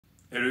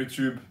Hello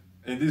YouTube.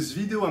 In this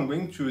video I'm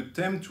going to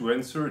attempt to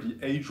answer the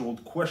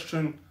age-old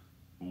question,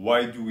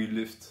 why do we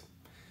lift?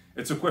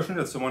 It's a question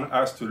that someone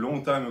asked a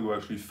long time ago,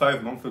 actually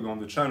 5 months ago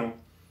on the channel,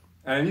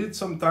 and I needed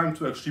some time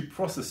to actually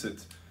process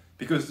it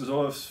because there's a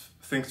lot of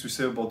things to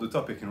say about the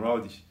topic in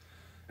reality.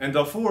 And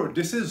therefore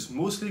this is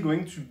mostly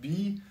going to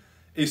be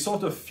a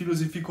sort of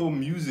philosophical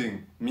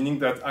musing, meaning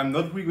that I'm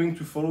not really going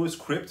to follow a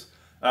script.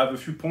 I have a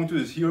few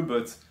pointers here,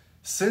 but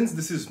since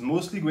this is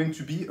mostly going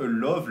to be a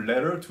love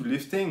letter to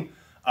lifting,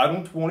 I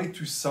don't want it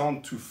to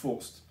sound too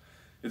forced.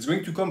 It's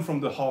going to come from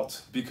the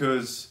heart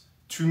because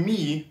to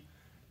me,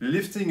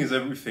 lifting is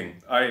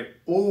everything. I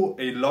owe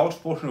a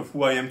large portion of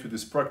who I am to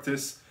this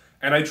practice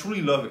and I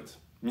truly love it,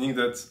 meaning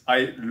that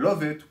I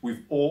love it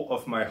with all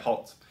of my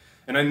heart.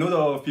 And I know that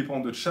a lot of people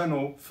on the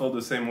channel feel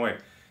the same way.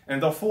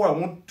 And therefore I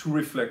want to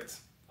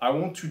reflect. I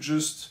want to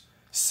just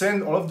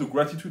send all of the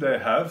gratitude I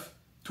have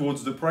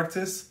towards the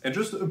practice and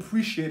just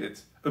appreciate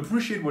it.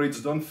 Appreciate what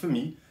it's done for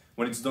me,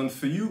 what it's done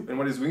for you, and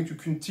what it's going to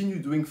continue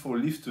doing for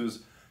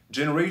lifters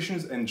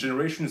generations and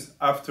generations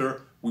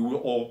after we will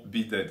all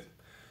be dead.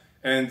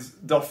 And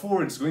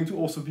therefore, it's going to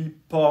also be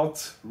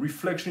part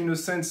reflection in a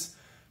sense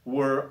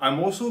where I'm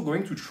also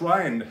going to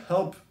try and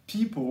help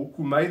people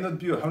who might not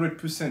be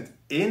 100%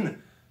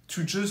 in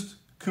to just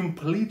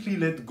completely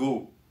let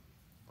go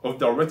of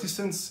their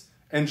reticence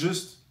and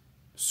just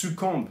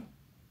succumb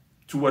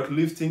to what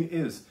lifting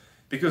is.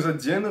 Because at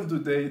the end of the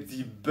day,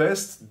 the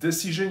best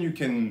decision you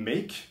can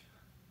make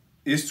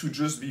is to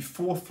just be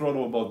full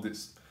throttle about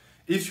this.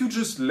 If you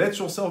just let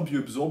yourself be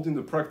absorbed in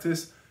the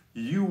practice,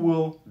 you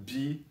will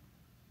be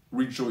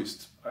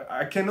rejoiced.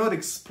 I cannot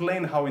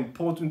explain how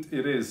important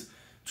it is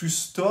to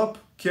stop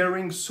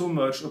caring so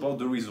much about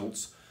the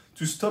results,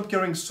 to stop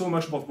caring so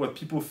much about what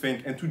people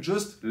think, and to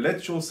just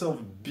let yourself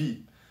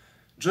be.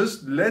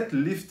 Just let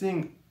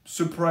lifting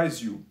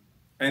surprise you,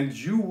 and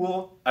you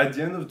will, at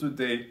the end of the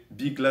day,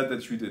 be glad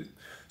that you did.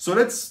 So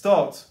let's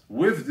start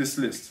with this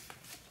list.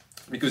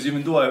 Because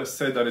even though I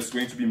said that it's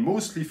going to be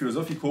mostly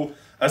philosophical,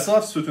 I still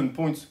have certain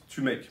points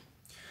to make.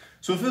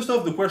 So first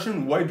off, the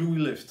question, why do we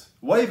lift?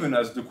 Why even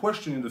ask the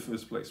question in the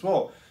first place?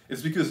 Well,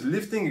 it's because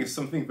lifting is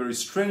something very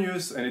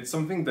strenuous and it's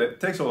something that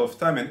takes a lot of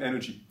time and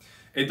energy.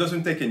 It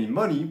doesn't take any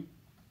money,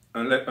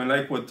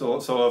 unlike what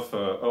sort of a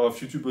lot of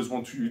YouTubers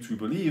want you to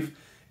believe.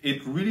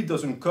 It really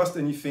doesn't cost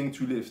anything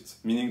to lift,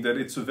 meaning that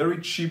it's a very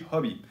cheap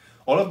hobby.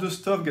 All of the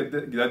stuff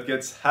that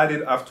gets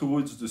added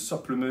afterwards, the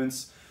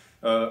supplements,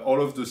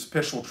 all of the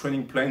special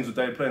training plans, the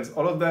diet plans,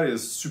 all of that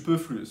is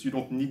superfluous. You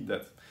don't need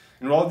that.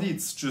 In reality,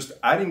 it's just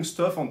adding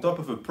stuff on top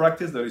of a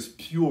practice that is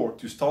pure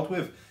to start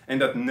with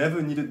and that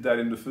never needed that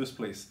in the first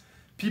place.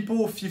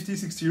 People 50,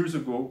 60 years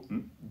ago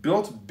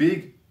built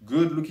big,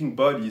 good-looking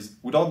bodies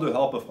without the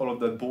help of all of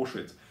that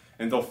bullshit.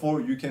 And therefore,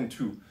 you can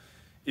too.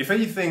 If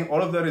anything,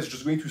 all of that is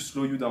just going to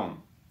slow you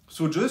down.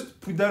 So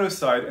just put that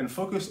aside and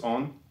focus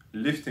on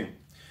lifting.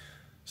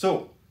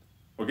 So,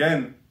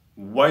 again,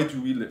 why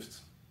do we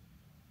lift?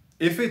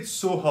 If it's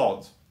so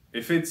hard,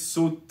 if it's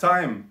so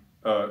time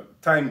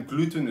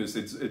gluttonous,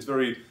 it's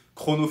very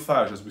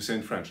chronophage, as we say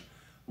in French,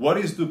 what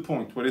is the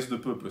point? What is the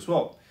purpose?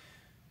 Well,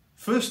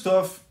 first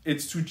off,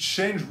 it's to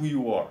change who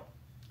you are.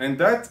 And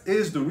that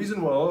is the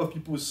reason why a lot of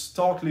people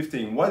start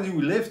lifting. Why do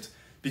we lift?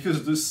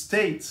 Because the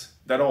state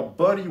that our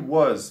body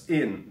was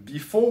in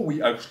before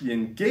we actually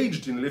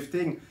engaged in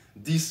lifting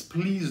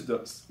displeased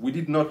us. We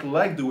did not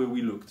like the way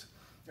we looked.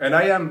 And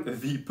I am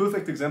the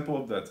perfect example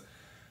of that.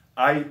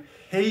 I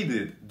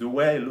hated the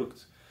way I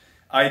looked.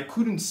 I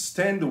couldn't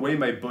stand the way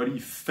my body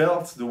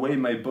felt, the way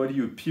my body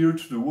appeared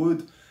to the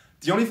world.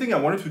 The only thing I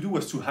wanted to do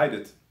was to hide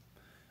it.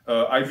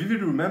 I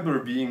vividly remember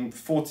being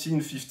 14,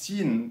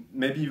 15,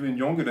 maybe even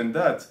younger than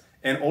that,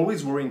 and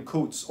always wearing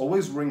coats,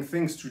 always wearing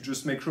things to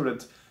just make sure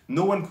that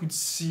no one could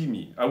see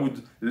me. I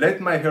would let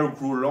my hair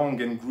grow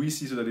long and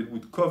greasy so that it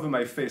would cover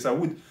my face. I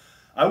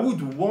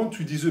would want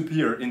to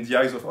disappear in the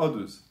eyes of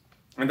others.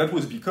 And that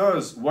was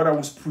because what I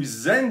was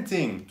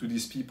presenting to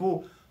these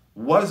people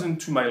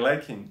wasn't to my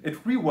liking.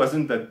 It really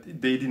wasn't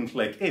that they didn't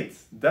like it.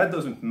 That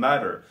doesn't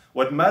matter.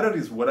 What mattered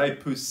is what I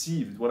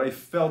perceived, what I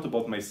felt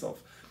about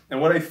myself.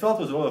 And what I felt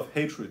was a lot of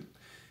hatred.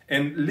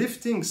 And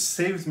lifting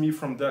saved me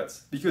from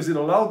that because it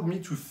allowed me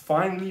to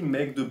finally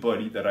make the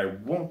body that I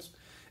want.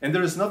 And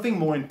there is nothing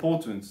more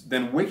important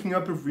than waking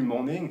up every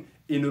morning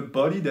in a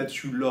body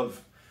that you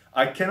love.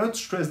 I cannot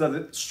stress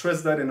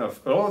that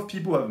enough. A lot of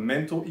people have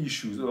mental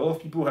issues. A lot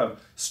of people have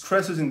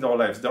stresses in their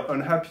lives. They're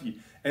unhappy.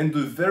 And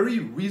the very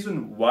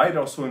reason why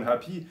they're so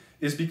unhappy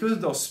is because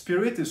their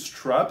spirit is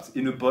trapped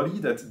in a body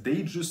that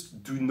they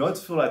just do not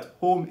feel at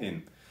home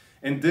in.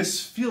 And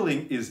this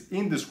feeling is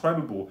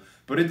indescribable,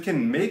 but it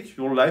can make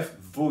your life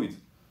void.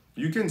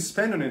 You can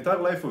spend an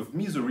entire life of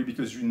misery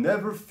because you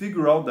never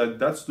figure out that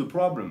that's the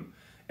problem.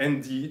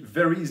 And the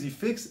very easy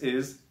fix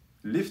is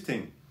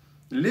lifting.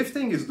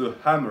 Lifting is the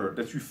hammer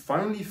that you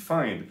finally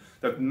find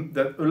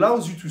that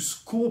allows you to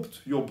sculpt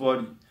your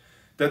body.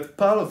 That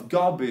pile of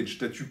garbage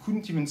that you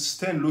couldn't even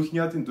stand looking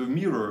at in the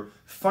mirror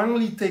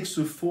finally takes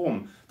a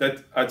form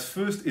that at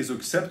first is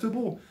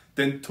acceptable,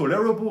 then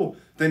tolerable,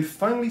 then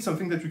finally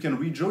something that you can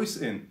rejoice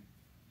in.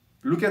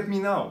 Look at me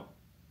now.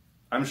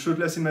 I'm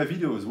shirtless in my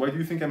videos. Why do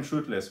you think I'm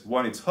shirtless?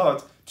 One, it's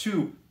hot.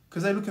 Two,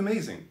 because I look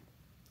amazing.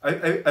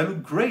 I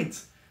look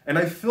great. And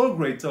I feel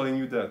great telling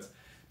you that.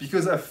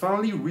 Because I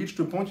finally reached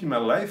a point in my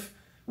life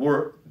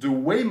where the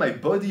way my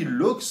body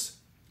looks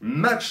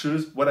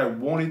matches what I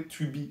want it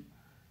to be.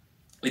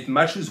 It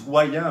matches who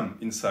I am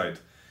inside.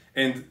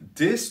 And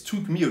this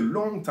took me a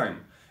long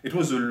time. It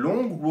was a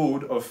long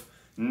road of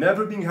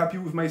never being happy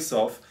with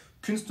myself,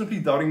 constantly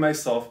doubting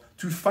myself,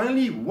 to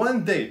finally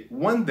one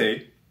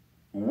day,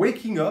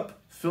 waking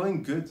up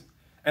feeling good.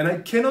 And I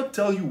cannot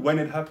tell you when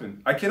it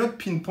happened. I cannot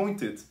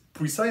pinpoint it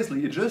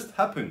precisely. It just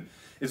happened.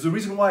 It's the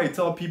reason why I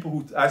tell people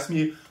who ask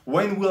me,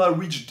 when will I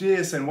reach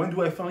this and when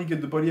do I finally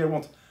get the body I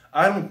want?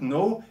 I don't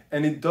know,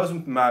 and it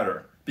doesn't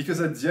matter. Because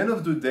at the end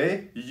of the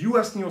day, you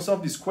asking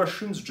yourself these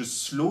questions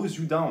just slows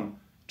you down.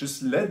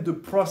 Just let the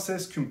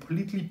process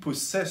completely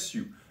possess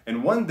you.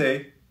 And one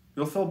day,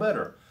 you'll feel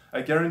better.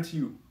 I guarantee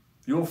you,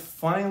 you'll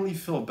finally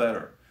feel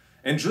better.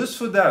 And just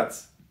for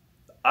that,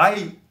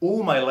 I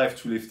owe my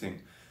life to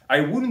lifting.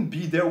 I wouldn't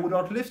be there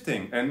without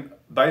lifting. And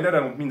by that, I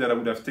don't mean that I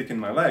would have taken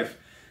my life,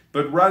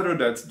 but rather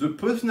that the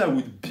person I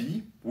would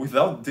be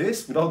without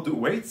this, without the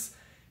weights,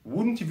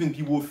 wouldn't even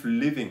be worth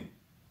living.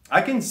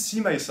 I can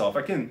see myself.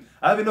 I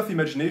have enough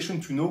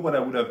imagination to know what I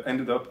would have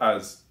ended up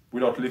as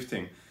without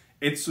lifting.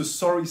 It's a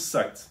sorry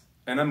sight.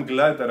 And I'm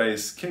glad that I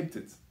escaped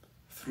it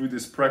through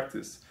this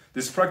practice.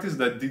 This practice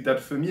that did that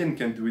for me and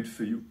can do it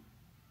for you.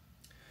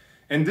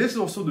 And this is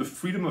also the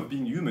freedom of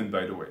being human,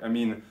 by the way. I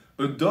mean,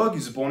 a dog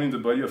is born in the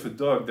body of a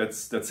dog.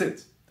 That's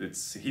it.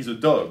 He's a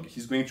dog.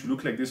 He's going to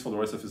look like this for the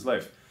rest of his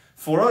life.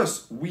 For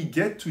us, we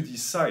get to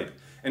decide.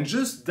 And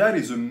just that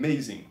is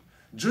amazing.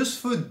 Just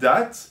for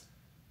that,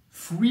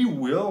 free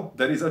will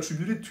that is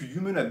attributed to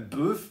human at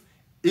birth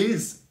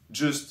is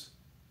just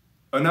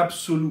an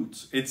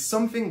absolute. It's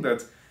something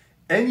that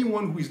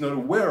anyone who is not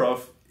aware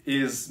of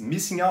is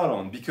missing out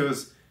on,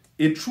 because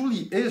it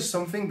truly is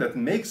something that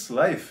makes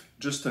life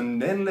just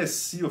an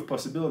endless sea of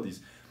possibilities.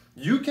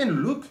 You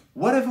can look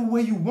whatever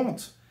way you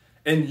want,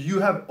 and you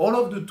have all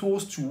of the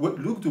tools to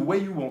look the way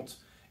you want.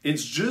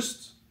 It's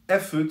just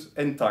effort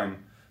and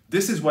time.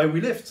 This is why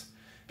we lift,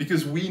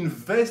 because we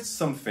invest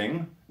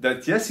something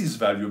that, yes, is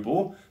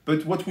valuable,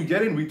 but what we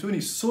get in return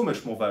is so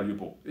much more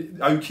valuable.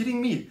 Are you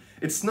kidding me?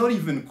 It's not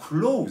even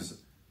close.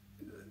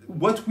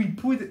 What we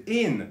put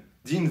in,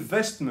 the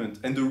investment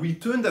and the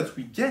return that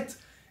we get,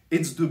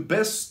 it's the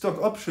best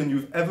stock option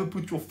you've ever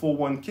put your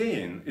 401k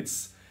in.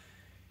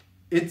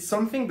 It's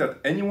something that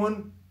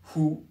anyone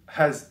who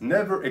has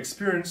never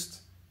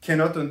experienced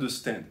cannot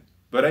understand.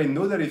 But I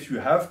know that if you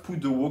have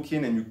put the work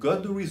in and you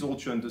got the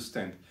result, you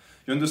understand.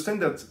 You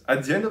understand that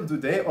at the end of the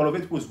day, all of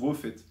it was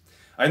worth it.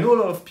 I know a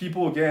lot of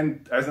people,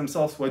 again, ask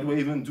themselves, why do I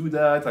even do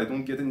that? I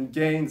don't get any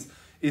gains.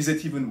 Is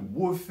it even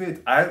worth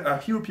it? I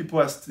hear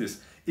people ask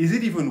this. Is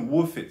it even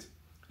worth it?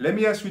 Let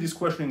me ask you this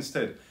question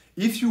instead.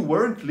 If you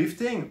weren't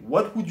lifting,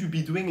 what would you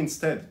be doing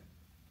instead?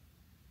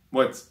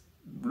 What?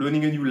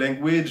 Learning a new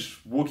language,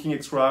 working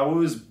extra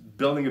hours,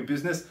 building a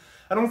business?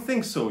 I don't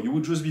think so. You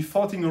would just be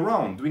farting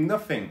around, doing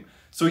nothing.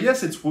 So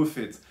yes, it's worth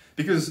it.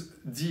 Because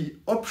the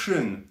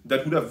option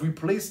that would have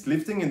replaced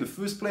lifting in the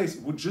first place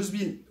would just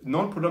be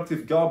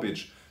non-productive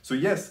garbage. So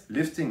yes,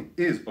 lifting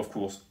is, of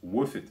course,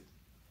 worth it.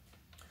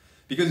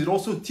 Because it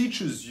also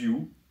teaches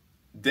you,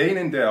 day in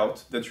and day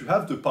out, that you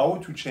have the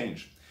power to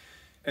change.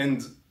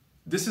 And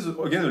this is,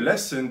 again, a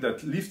lesson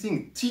that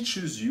lifting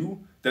teaches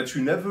you that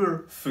you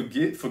never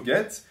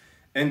forget,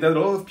 and that a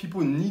lot of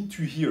people need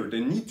to hear.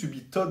 They need to be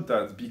taught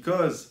that,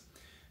 because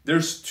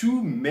there's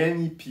too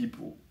many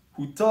people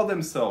who tell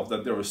themselves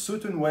that they're a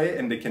certain way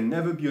and they can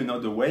never be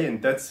another way,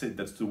 and that's it.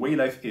 That's the way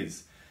life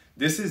is.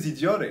 This is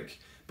idiotic.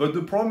 But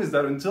the problem is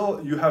that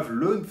until you have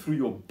learned through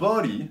your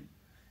body,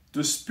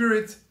 the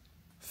spirit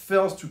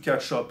fails to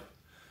catch up.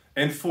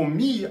 And for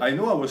me, I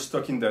know I was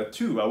stuck in that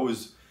too.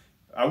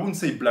 I wouldn't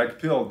say black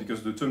pill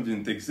because the term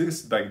didn't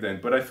exist back then,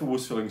 but I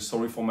was feeling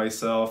sorry for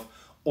myself,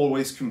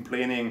 always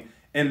complaining.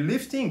 And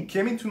lifting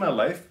came into my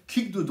life,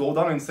 kicked the door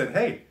down and said,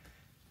 hey,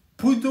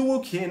 put the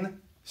work in,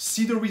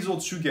 see the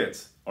results you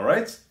get, all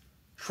right?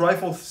 Try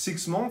for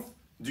 6 months.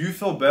 Do you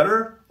feel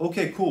better?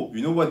 Okay, cool.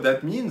 You know what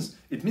that means?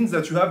 It means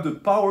that you have the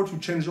power to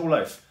change your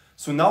life.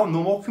 So now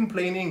no more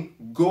complaining,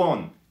 go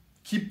on,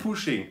 keep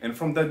pushing. And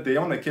from that day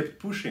on, I kept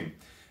pushing.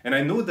 And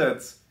I know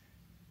that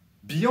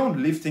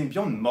beyond lifting,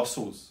 beyond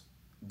muscles,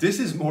 this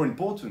is more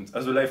important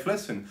as a life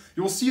lesson.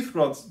 You'll see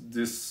throughout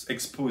this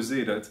expose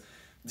that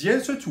the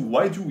answer to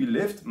why do we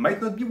lift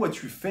might not be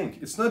what you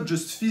think. It's not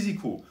just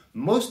physical.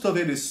 Most of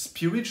it is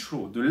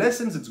spiritual. The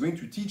lessons it's going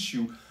to teach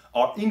you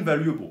are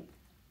invaluable.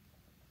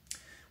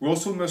 We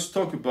also must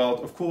talk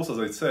about, of course, as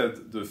I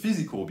said, the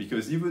physical,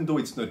 because even though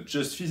it's not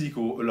just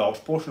physical, a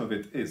large portion of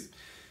it is.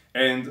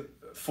 And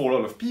for a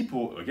lot of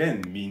people,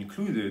 again, me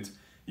included,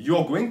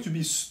 you're going to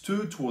be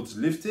stirred towards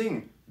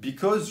lifting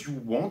because you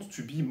want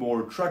to be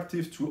more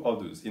attractive to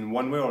others in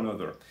one way or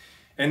another.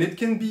 And it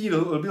can be a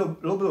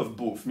little bit of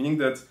both, meaning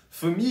that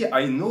for me,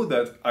 I know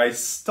that I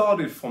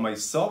started for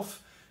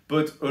myself,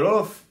 but a lot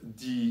of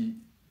the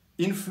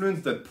influence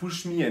that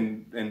pushed me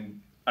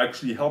and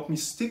actually helped me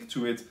stick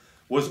to it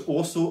was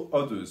also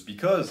others.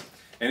 Because,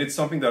 and it's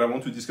something that I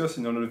want to discuss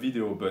in another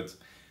video, but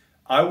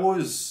I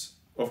was,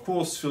 of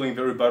course, feeling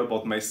very bad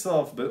about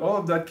myself, but all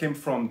of that came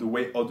from the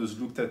way others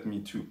looked at me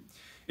too.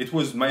 It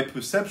was my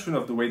perception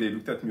of the way they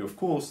looked at me, of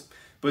course,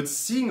 but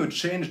seeing a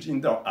change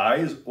in their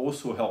eyes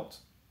also helped.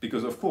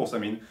 Because of course, I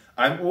mean,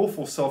 I'm all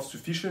for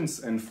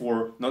self-sufficiency and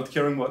for not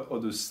caring what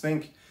others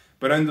think,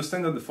 but I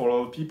understand that for a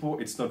lot of people,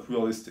 it's not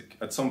realistic.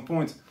 At some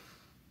point,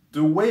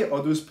 the way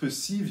others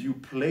perceive you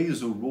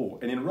plays a role.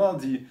 And in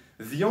reality,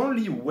 the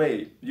only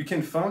way you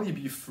can finally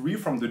be free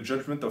from the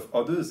judgment of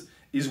others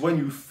is when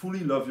you fully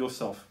love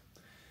yourself.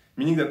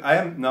 Meaning that I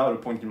am now at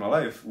a point in my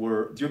life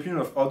where the opinion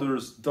of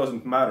others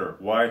doesn't matter.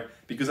 Why?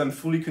 Because I'm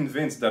fully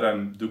convinced that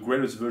I'm the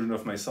greatest version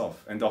of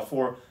myself. And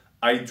therefore,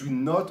 I do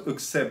not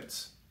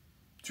accept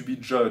to be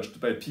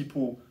judged by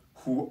people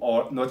who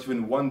are not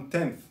even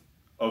 1/10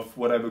 of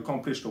what I've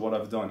accomplished or what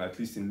I've done, at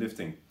least in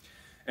lifting.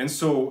 And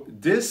so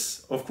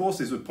this, of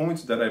course, is a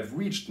point that I've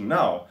reached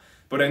now,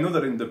 but I know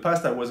that in the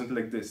past I wasn't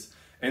like this.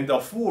 And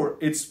therefore,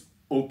 it's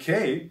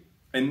okay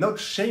and not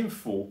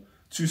shameful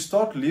to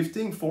start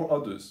lifting for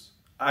others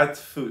at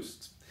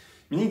first.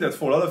 Meaning that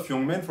for a lot of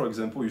young men, for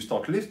example, you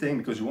start lifting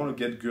because you want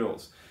to get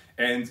girls.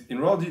 And in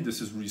reality, this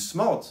is really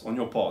smart on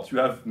your part. You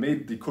have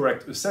made the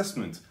correct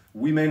assessment.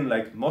 Women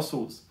like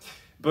muscles.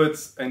 But,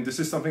 and this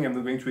is something I'm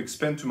not going to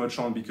expand too much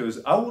on because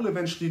I will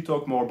eventually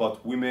talk more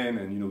about women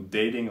and, you know,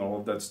 dating, all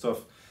of that stuff.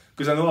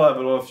 Because I know I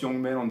have a lot of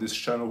young men on this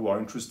channel who are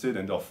interested,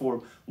 and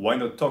therefore, why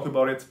not talk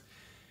about it?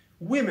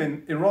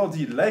 Women, in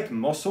reality, like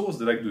muscles.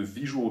 They like the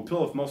visual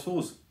appeal of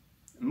muscles,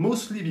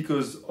 mostly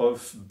because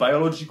of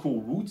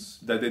biological roots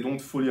that they don't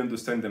fully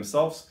understand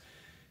themselves,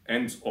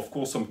 and of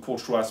course some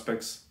cultural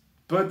aspects.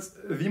 But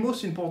the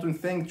most important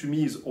thing to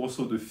me is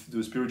also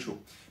the spiritual,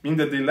 meaning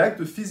that they like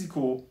the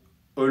physical,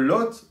 a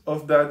lot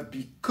of that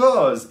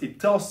because it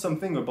tells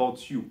something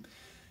about you.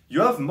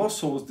 You have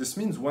muscles, this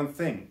means one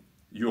thing.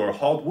 You're a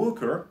hard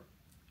worker,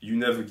 you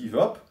never give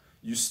up,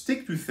 you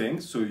stick to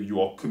things, so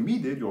you are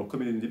committed, you're a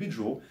committed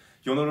individual,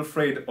 you're not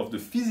afraid of the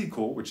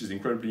physical, which is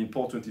incredibly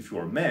important if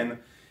you're a man,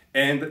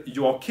 and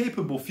you are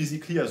capable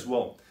physically as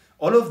well.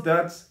 All of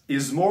that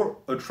is more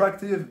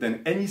attractive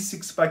than any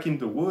six-pack in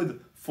the world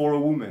for a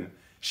woman.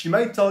 She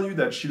might tell you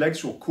that she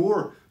likes your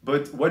core,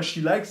 but what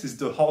she likes is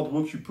the hard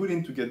work you put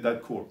in to get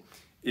that core,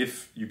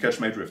 if you catch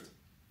my drift.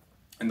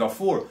 And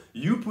therefore,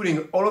 you putting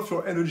all of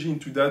your energy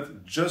into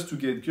that just to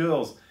get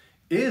girls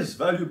is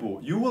valuable.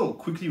 You will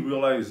quickly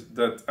realize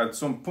that at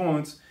some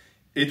point,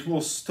 it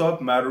will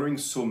stop mattering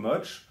so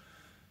much.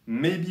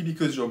 Maybe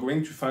because you're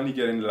going to finally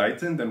get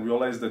enlightened and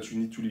realize that you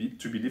need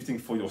to be lifting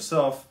for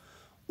yourself,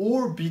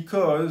 or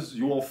because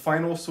you will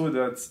find also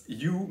that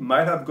you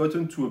might have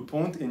gotten to a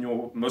point in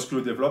your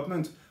muscular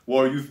development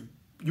where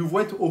you've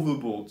went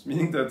overboard,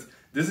 meaning that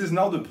this is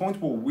now the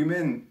point where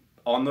women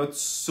are not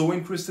so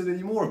interested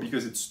anymore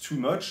because it's too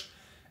much.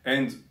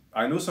 And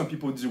I know some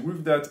people disagree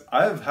with that.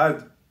 I've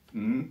had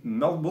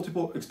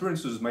multiple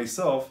experiences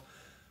myself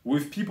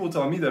with people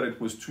telling me that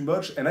it was too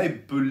much, and I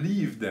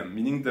believe them,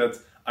 meaning that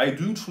I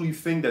do truly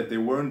think that they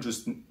weren't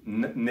just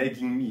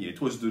nagging me.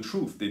 It was the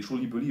truth. They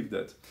truly believed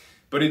that.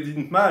 But it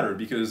didn't matter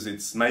because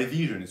it's my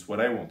vision. It's what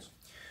I want.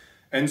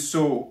 And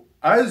so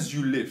as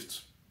you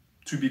lift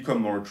to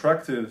become more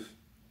attractive,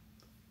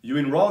 you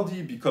in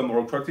reality become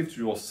more attractive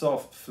to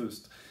yourself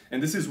first.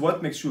 And this is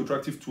what makes you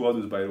attractive to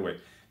others, by the way.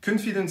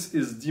 Confidence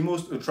is the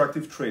most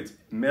attractive trait,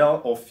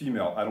 male or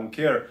female, I don't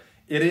care.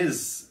 It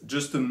is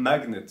just a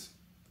magnet.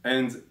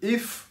 And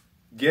if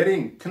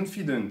getting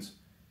confident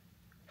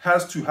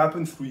has to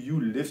happen through you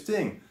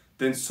lifting,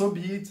 then so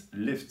be it,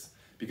 lift.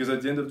 Because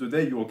at the end of the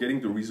day, you are getting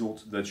the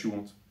result that you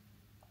want.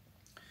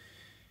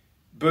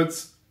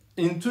 But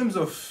in terms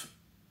of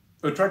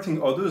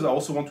attracting others, I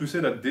also want to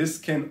say that this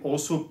can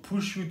also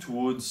push you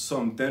towards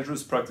some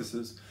dangerous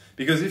practices.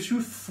 Because if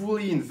you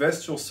fully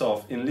invest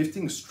yourself in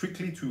lifting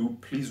strictly to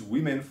please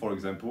women, for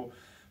example,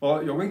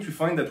 well, you're going to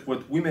find that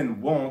what women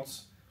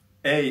want,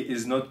 A,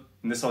 is not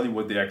necessarily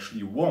what they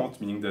actually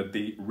want, meaning that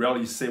they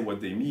rarely say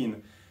what they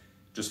mean,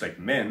 just like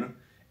men,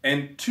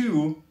 and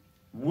two,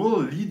 will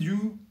lead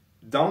you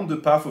down the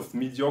path of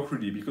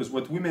mediocrity, because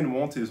what women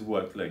want is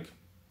what? Like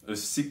a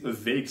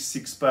vague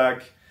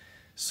six-pack,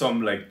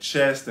 some like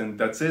chest, and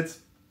that's it?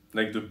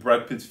 Like the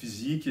Brad Pitt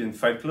physique in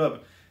Fight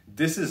Club.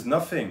 This is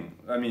nothing.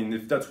 I mean,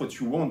 if that's what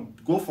you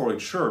want, go for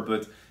it, sure,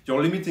 but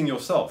you're limiting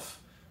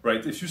yourself,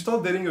 right? If you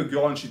start dating a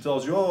girl and she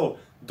tells you, oh,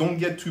 don't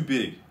get too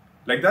big,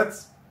 like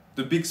that's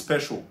the big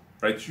special,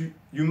 right?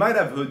 You might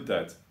have heard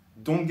that,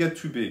 don't get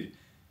too big.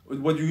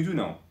 What do you do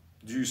now?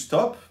 Do you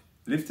stop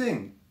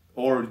lifting?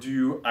 Or do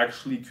you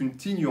actually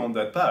continue on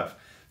that path?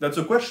 That's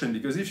a question,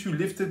 because if you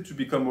lifted to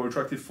become more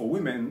attractive for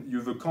women,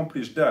 you've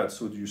accomplished that.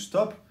 So do you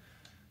stop?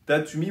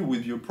 That to me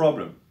would be a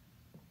problem.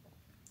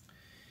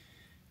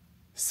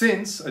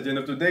 Since, at the end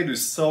of the day, the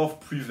self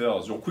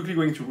prevails, you're quickly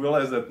going to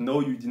realize that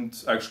no, you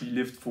didn't actually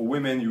lift for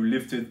women, you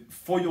lifted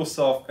for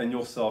yourself and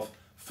yourself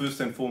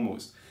first and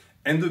foremost.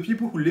 And the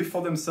people who live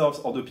for themselves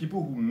are the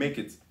people who make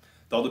it.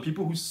 They are the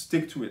people who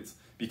stick to it.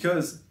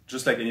 Because,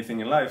 just like anything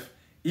in life,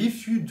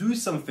 if you do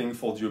something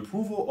for the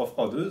approval of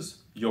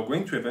others, you're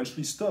going to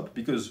eventually stop.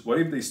 Because what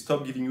if they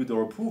stop giving you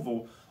their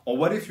approval? Or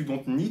what if you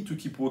don't need to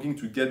keep working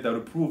to get that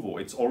approval?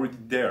 It's already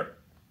there.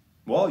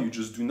 Well, you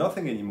just do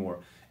nothing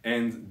anymore.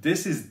 And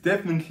this is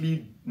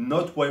definitely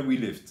not why we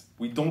lift.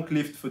 We don't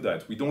lift for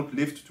that. We don't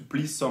lift to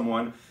please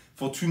someone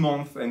for 2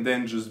 months and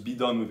then just be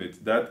done with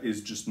it. That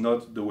is just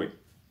not the way.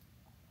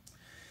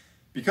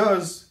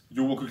 Because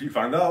you will quickly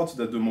find out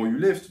that the more you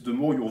lift, the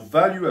more your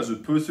value as a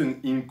person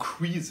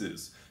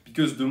increases.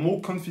 Because the more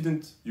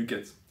confident you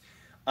get.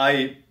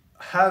 I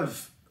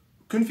have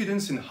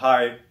confidence in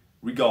high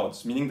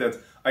regards, meaning that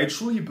I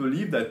truly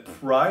believe that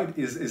pride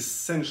is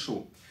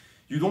essential.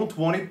 You don't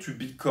want it to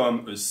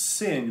become a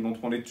sin, you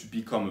don't want it to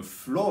become a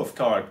flaw of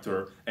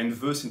character and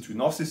thus into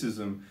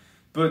narcissism.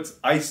 But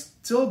I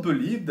still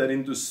believe that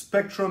in the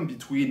spectrum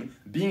between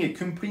being a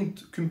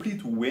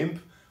complete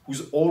wimp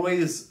who's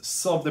always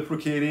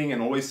self-deprecating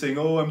and always saying,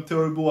 oh, I'm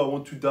terrible, I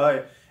want to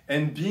die,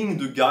 and being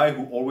the guy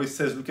who always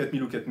says, look at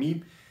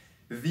me,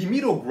 the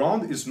middle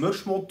ground is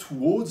much more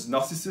towards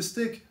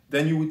narcissistic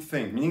than you would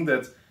think, meaning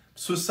that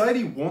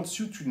society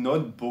wants you to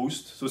not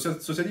boast,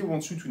 society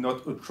wants you to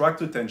not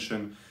attract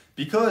attention,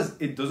 because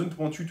it doesn't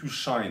want you to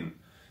shine.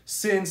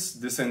 Since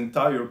this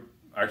entire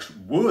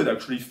word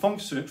actually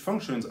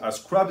functions as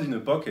crabs in a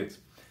bucket,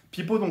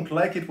 people don't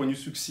like it when you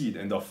succeed,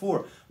 and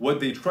therefore what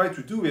they try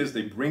to do is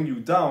they bring you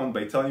down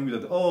by telling you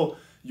that, oh,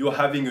 you're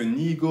having an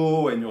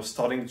ego and you're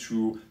starting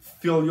to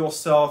feel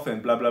yourself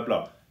and blah, blah,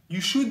 blah. You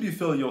should be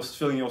feeling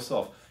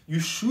yourself. You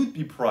should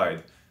be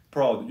proud.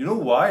 You know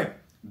why?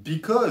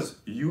 Because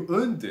you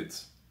earned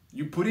it.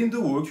 You put in the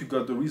work, you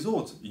got the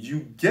results. You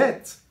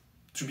get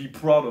to be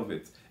proud of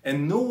it.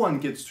 And no one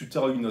gets to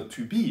tell you not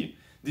to be.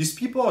 These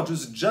people are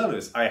just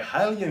jealous. I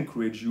highly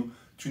encourage you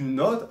to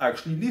not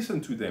actually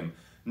listen to them.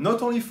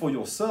 Not only for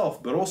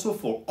yourself, but also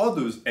for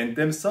others and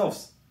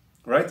themselves,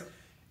 right?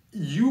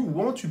 You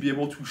want to be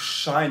able to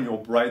shine your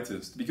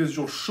brightest because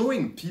you're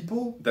showing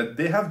people that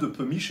they have the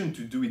permission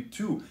to do it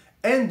too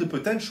and the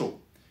potential,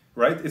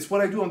 right? It's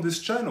what I do on this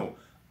channel.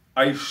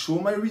 I show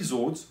my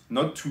results,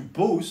 not to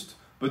boast,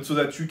 but so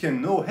that you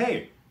can know,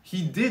 hey,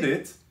 he did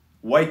it,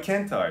 why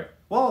can't I?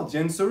 Well, the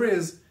answer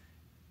is,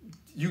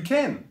 you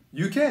can.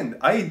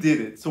 I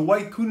did it, so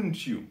why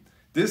couldn't you?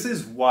 This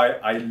is why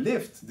I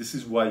lift. This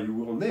is why you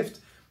will lift,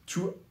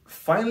 to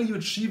finally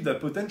achieve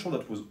that potential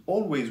that was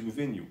always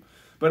within you.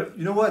 But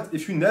you know what?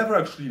 If you never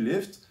actually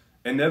lift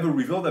and never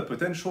reveal that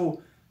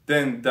potential,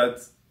 then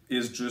that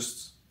is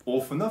just all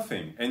for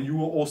nothing. And you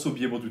will also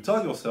be able to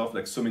tell yourself,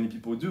 like so many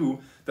people do,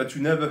 that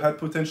you never had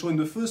potential in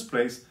the first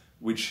place,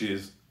 which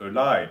is a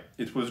lie.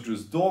 It was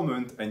just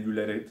dormant and you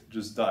let it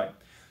just die.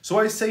 So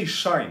I say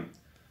shine.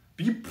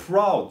 Be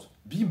proud.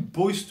 Be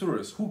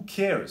boisterous. Who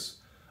cares?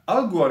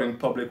 I'll go out in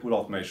public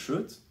without my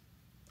shirt.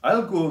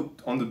 I'll go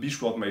on the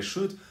beach without my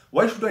shirt.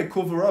 Why should I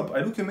cover up?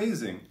 I look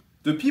amazing.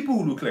 The people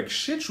who look like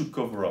shit should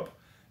cover up.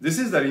 This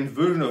is that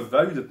inversion of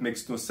value that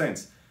makes no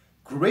sense.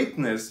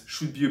 Greatness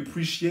should be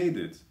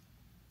appreciated.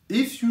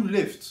 If you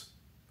lift,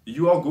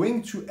 you are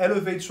going to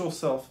elevate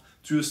yourself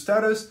to a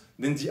status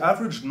that the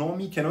average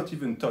normie cannot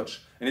even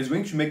touch, and it's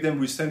going to make them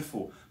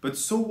resentful. But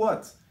so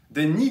what?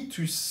 They need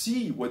to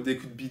see what they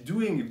could be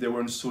doing if they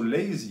weren't so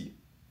lazy.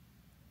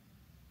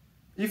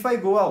 If I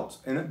go out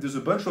and there's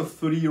a bunch of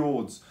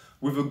 30-year-olds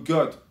with a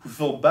gut who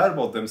feel bad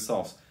about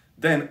themselves,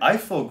 then I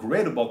feel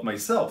great about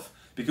myself.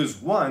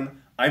 Because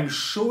one, I'm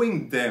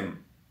showing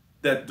them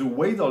that the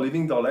way they're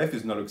living their life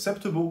is not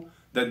acceptable,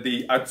 that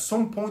they at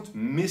some point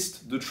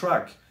missed the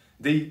track.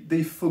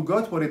 They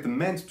forgot what it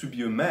meant to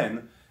be a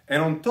man.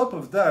 And on top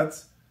of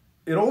that,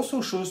 it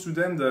also shows to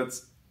them that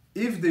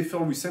if they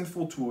feel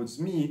resentful towards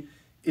me,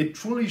 it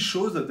truly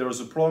shows that there is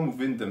a problem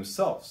within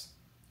themselves.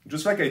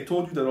 Just like I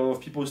told you that a lot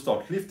of people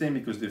start lifting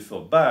because they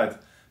feel bad,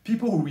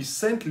 people who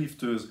resent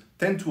lifters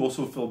tend to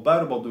also feel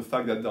bad about the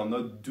fact that they're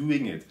not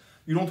doing it.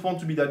 You don't want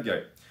to be that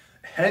guy.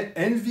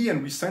 Envy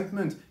and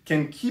resentment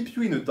can keep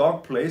you in a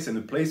dark place and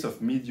a place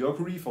of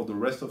mediocrity for the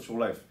rest of your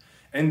life.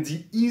 And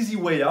the easy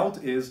way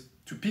out is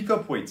to pick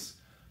up weights.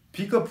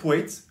 Pick up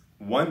weights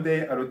one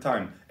day at a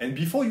time. And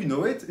before you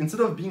know it,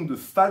 instead of being the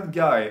fat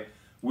guy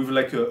with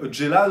like a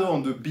gelato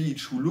on the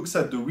beach who looks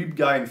at the ripped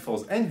guy and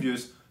feels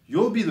envious,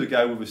 you'll be the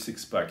guy with a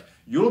six-pack.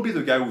 You'll be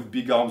the guy with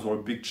big arms or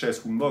a big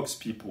chest who mocks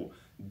people.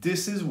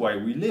 This is why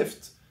we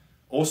lift.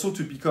 Also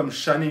to become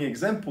shining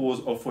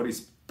examples of what is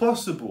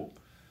possible.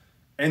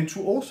 And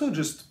to also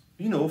just,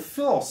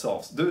 fill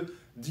ourselves. The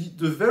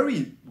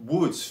very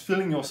words,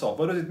 filling yourself,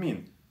 what does it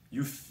mean?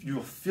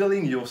 You're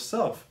filling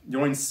yourself.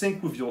 You're in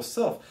sync with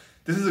yourself.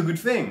 This is a good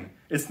thing.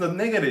 It's not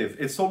negative.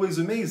 It's always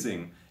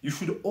amazing. You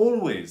should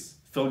always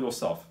fill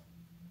yourself.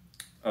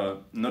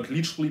 Not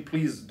literally,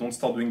 please don't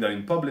start doing that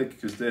in public,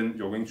 because then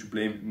you're going to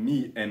blame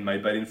me and my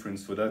bad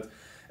influence for that.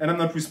 And I'm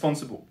not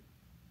responsible.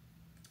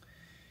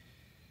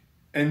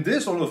 And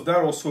this, all of that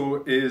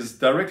also is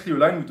directly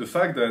aligned with the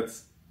fact that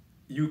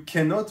you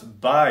cannot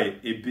buy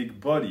a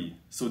big body.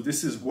 So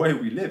this is why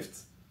we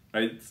lift,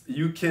 right?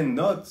 You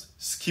cannot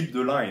skip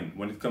the line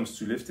when it comes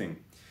to lifting.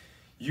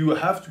 You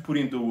have to put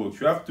in the work,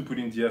 you have to put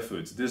in the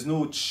effort. There's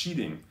no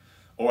cheating,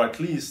 or at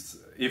least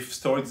if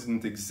steroids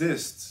didn't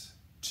exist,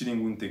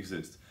 cheating wouldn't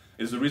exist.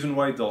 It's the reason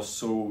why they're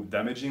so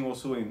damaging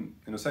also in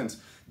a sense.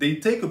 They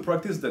take a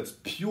practice that's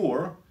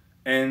pure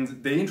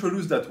and they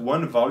introduce that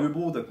one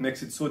variable that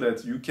makes it so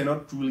that you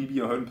cannot really be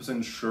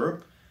 100%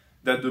 sure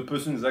that the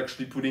person is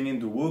actually putting in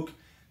the work.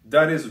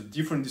 That is a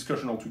different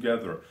discussion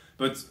altogether.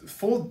 But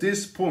for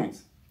this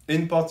point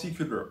in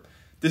particular,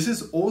 this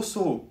is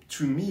also,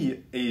 to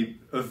me, a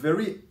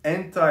very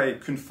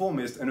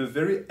anti-conformist and a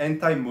very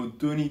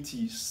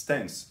anti-modernity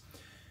stance.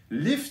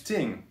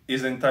 Lifting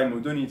is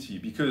anti-modernity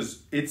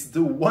because it's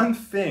the one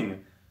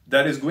thing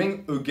that is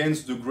going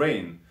against the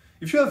grain.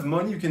 If you have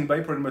money, you can buy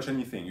pretty much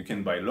anything. You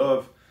can buy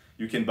love,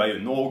 you can buy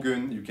an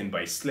organ, you can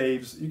buy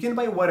slaves, you can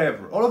buy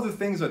whatever. All of the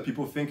things that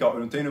people think are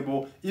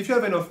unattainable, if you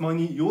have enough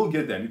money, you will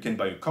get them. You can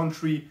buy a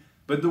country,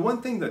 but the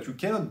one thing that you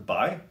cannot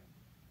buy,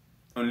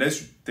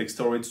 unless you take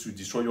steroids to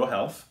destroy your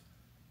health,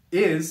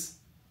 is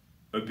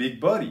a big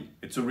body.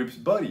 It's a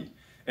ripped body.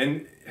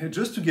 And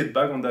just to get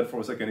back on that for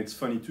a second, it's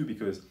funny too,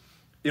 because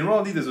in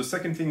reality, there's a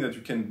second thing that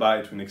you can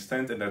buy to an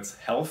extent, and that's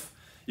health.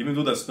 Even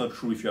though that's not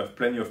true, if you have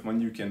plenty of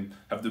money, you can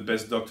have the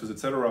best doctors,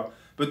 etc.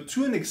 But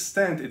to an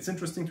extent, it's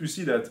interesting to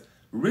see that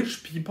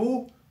rich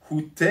people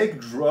who take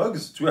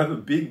drugs to have a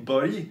big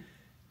body,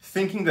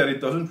 thinking that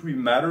it doesn't really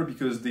matter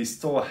because they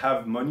still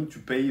have money to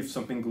pay if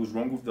something goes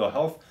wrong with their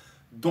health,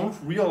 don't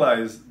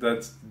realize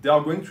that they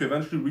are going to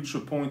eventually reach a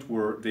point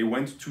where they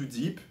went too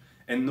deep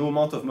and no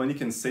amount of money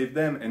can save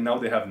them, and now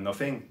they have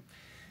nothing.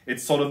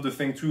 It's sort of the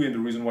thing too, and the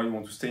reason why you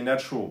want to stay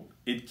natural.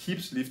 It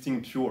keeps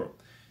lifting pure.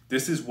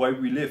 This is why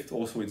we lift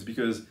also. It's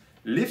because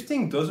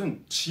lifting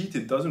doesn't cheat,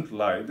 it doesn't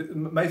lie.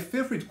 My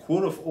favorite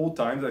quote of all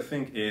times, I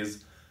think,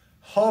 is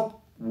hard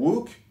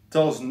work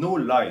tells no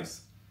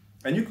lies.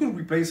 And you could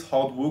replace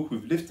hard work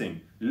with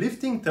lifting.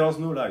 Lifting tells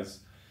no lies.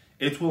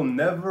 It will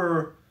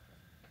never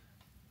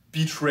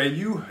betray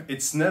you.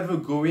 It's never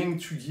going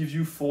to give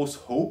you false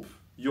hope.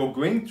 You're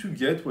going to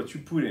get what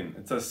you put in.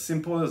 It's as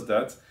simple as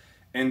that.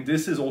 And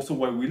this is also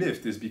why we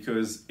lift, is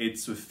because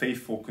it's a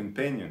faithful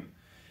companion.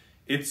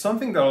 It's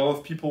something that a lot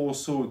of people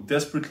also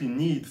desperately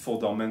need for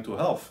their mental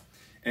health.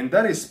 And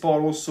that is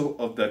part also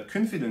of that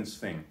confidence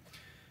thing.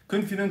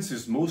 Confidence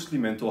is mostly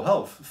mental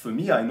health. For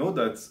me, I know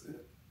that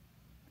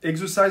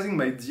exercising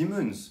my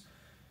demons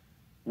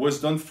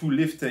was done through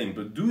lifting,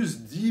 but those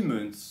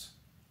demons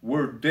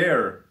were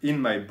there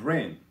in my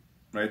brain,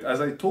 right?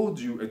 As I told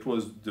you, it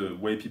was the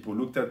way people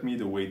looked at me,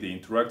 the way they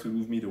interacted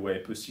with me, the way I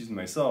perceived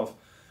myself.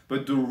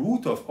 But the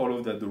root of all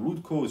of that, the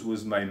root cause,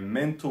 was my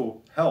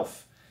mental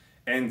health.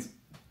 And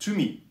to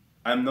me,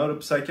 I'm not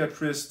a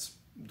psychiatrist,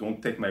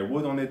 don't take my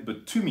word on it,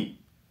 but to me,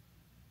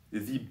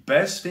 the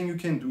best thing you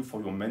can do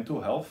for your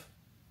mental health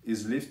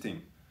is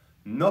lifting.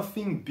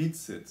 Nothing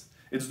beats it.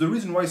 It's the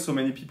reason why so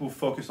many people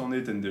focus on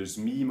it, and there's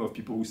meme of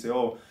people who say,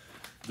 oh,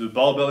 the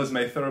barbell is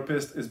my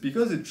therapist. It's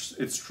because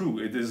it's true.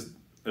 It is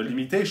a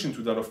limitation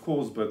to that, of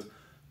course, but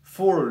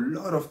for a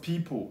lot of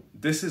people,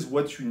 this is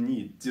what you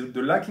need.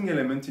 The lacking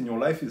element in your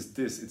life is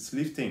this, it's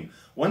lifting.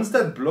 Once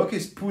that block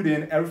is put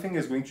in, everything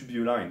is going to be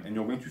aligned and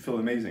you're going to feel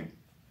amazing.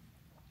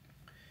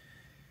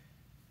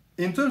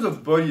 In terms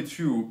of body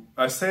too,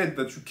 I said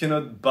that you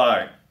cannot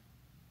buy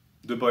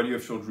the body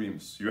of your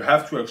dreams. You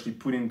have to actually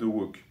put in the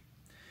work.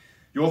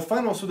 You'll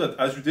find also that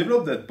as you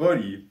develop that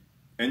body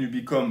and you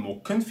become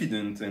more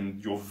confident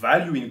and your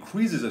value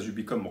increases as you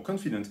become more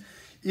confident,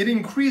 it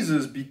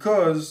increases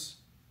because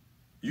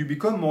you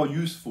become more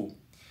useful.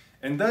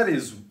 And that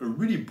is a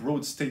really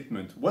broad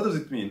statement. What does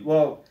it mean?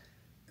 Well,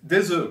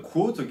 there's a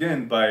quote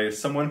again by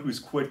someone who is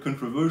quite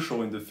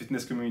controversial in the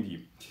fitness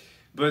community,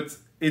 but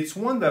it's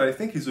one that I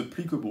think is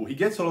applicable. He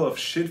gets a lot of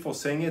shit for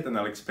saying it, and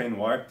I'll explain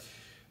why.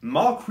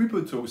 Mark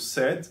Rippetoe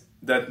said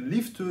that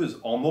lifters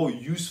are more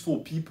useful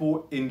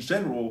people in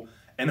general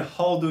and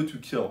harder to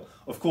kill.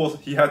 Of course,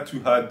 he had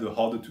to add the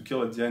harder to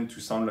kill at the end to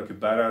sound like a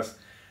badass,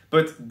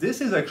 but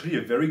this is actually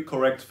a very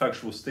correct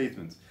factual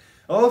statement.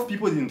 A lot of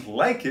people didn't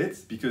like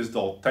it because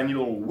they're tiny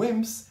little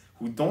wimps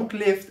who don't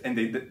lift, and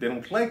they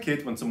don't like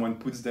it when someone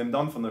puts them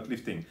down for not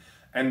lifting.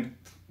 And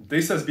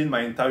this has been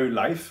my entire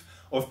life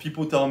of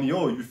people telling me,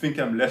 oh, you think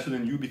I'm lesser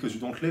than you because you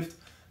don't lift?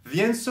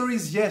 The answer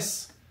is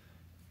yes.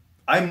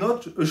 I'm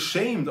not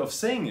ashamed of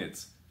saying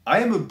it. I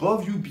am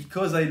above you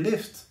because I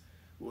lift.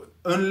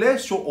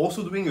 Unless you're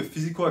also doing a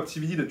physical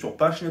activity that you're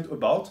passionate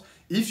about,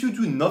 if you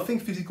do nothing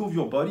physical with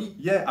your body,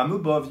 yeah, I'm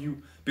above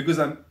you because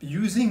I'm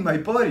using my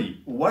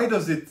body. Why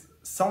does it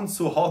sound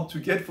so hard to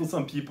get for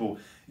some people?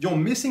 You're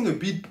missing a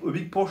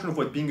big portion of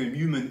what being a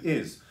human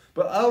is.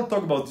 But I'll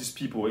talk about these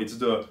people. It's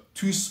the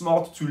too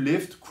smart to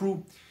lift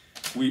crew.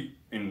 We,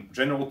 in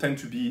general, tend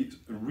to be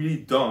really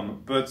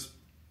dumb, but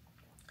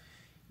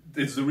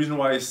it's the reason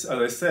why, as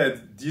I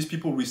said, these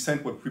people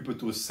resent what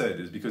Rippetoe said,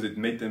 is because it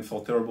made them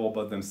feel terrible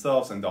about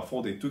themselves, and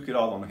therefore they took it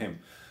out on him.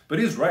 But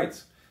he's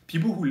right.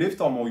 People who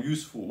lift are more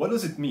useful. What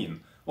does it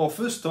mean? Well,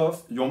 first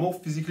off, you're more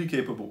physically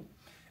capable.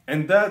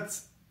 And that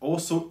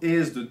also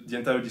is the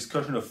entire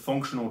discussion of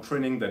functional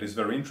training that is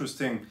very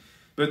interesting.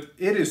 But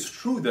it is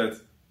true that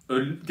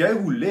a guy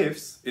who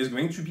lifts is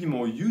going to be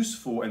more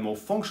useful and more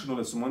functional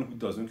than someone who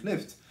doesn't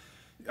lift.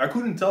 I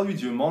couldn't tell you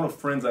the amount of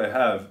friends I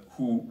have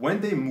who,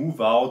 when they move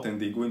out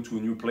and they go into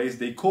a new place,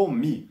 they call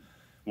me.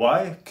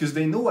 Why? Because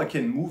they know I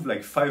can move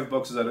like 5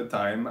 boxes at a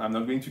time. I'm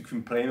not going to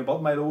complain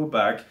about my lower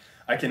back.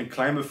 I can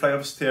climb a flight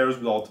of stairs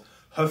without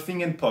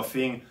huffing and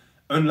puffing,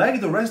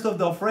 unlike the rest of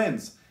their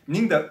friends.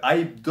 Meaning that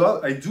I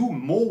do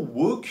more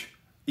work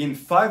in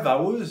 5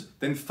 hours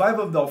than 5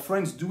 of their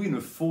friends do in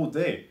a full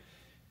day.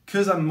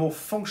 Because I'm more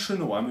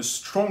functional, I'm a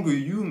stronger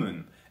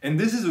human. And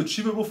this is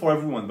achievable for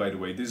everyone, by the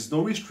way. There's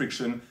no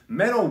restriction,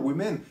 men or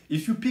women.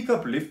 If you pick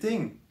up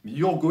lifting,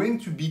 you're going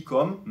to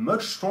become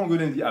much stronger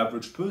than the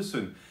average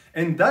person.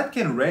 And that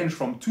can range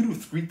from 2 to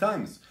 3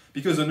 times.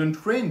 Because an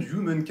untrained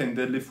human can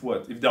deadlift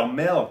what? If they're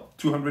male,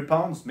 200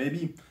 pounds,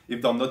 maybe.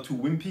 If they're not too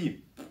wimpy.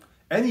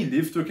 Any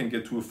lifter can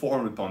get to a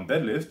 400-pound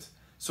deadlift.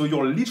 So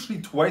you're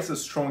literally twice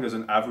as strong as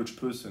an average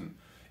person.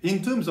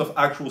 In terms of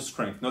actual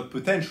strength, not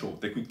potential.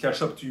 They could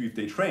catch up to you if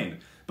they train.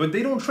 But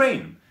they don't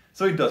train.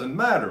 So it doesn't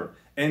matter.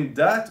 And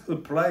that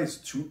applies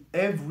to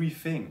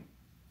everything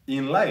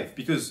in life.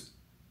 Because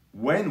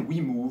when we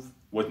move,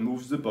 what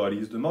moves the body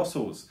is the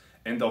muscles.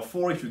 And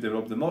therefore, if you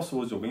develop the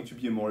muscles, you're going to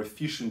be a more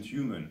efficient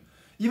human.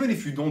 Even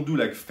if you don't do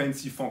like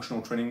fancy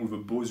functional training with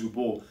a Bosu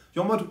ball,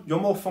 you're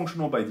more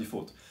functional by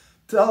default.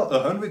 Tell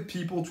 100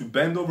 people to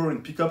bend over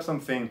and pick up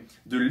something.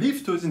 The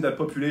lifters in that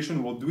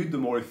population will do it the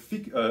more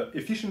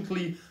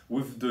efficiently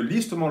with the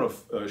least amount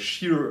of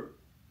shear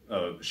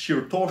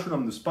torsion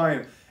on the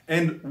spine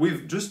and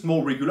with just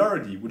more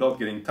regularity without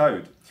getting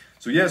tired.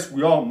 So yes,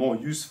 we are more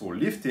useful.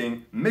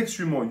 Lifting makes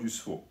you more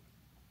useful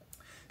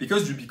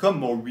because you become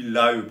more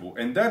reliable.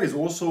 And that is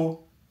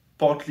also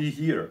partly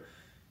here.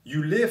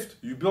 You lift,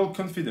 you build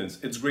confidence.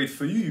 It's great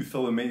for you, you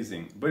feel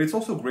amazing. But it's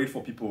also great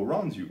for people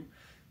around you.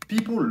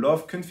 People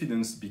love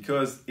confidence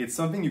because it's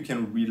something you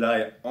can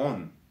rely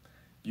on.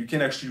 You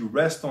can actually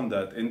rest on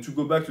that. And to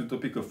go back to the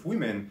topic of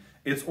women,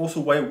 it's also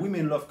why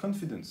women love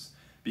confidence.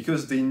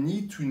 Because they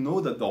need to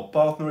know that their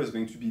partner is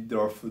going to be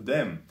there for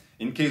them.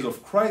 In case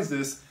of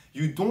crisis,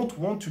 you don't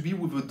want to be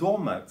with a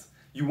doormat.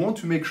 You want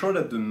to make sure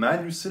that the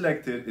man you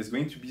selected is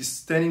going to be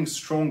standing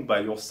strong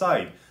by your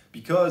side.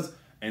 Because,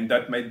 and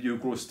that might be a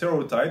gross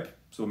stereotype,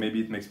 so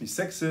maybe it makes me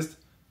sexist,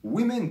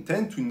 women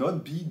tend to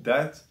not be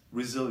that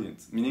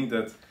resilient. Meaning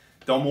that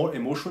they're more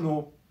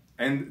emotional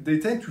and they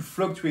tend to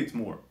fluctuate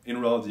more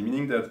in reality.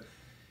 Meaning that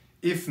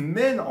if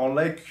men are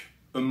like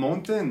a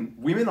mountain,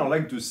 women are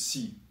like the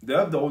sea. They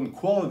have their own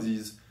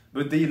qualities,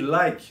 but they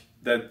like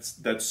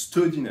that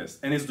sturdiness.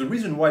 And it's the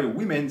reason why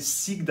women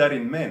seek that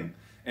in men.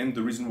 And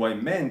the reason why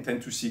men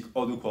tend to seek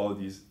other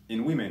qualities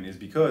in women is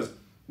because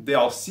they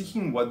are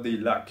seeking what they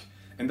lack.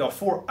 And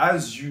therefore,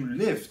 as you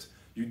lift,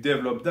 you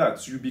develop that.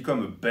 So you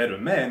become a better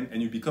man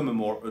and you become a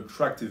more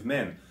attractive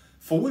man.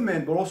 For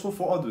women, but also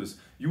for others.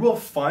 You will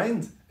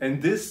find,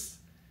 and this,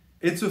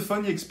 it's a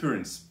funny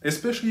experience.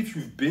 Especially if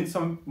you've been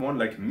someone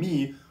like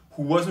me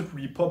who wasn't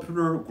really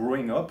popular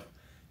growing up.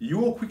 You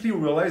will quickly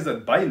realize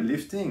that by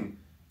lifting,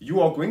 you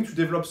are going to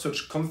develop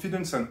such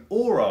confidence and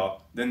aura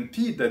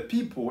that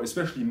people,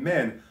 especially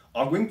men,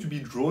 are going to be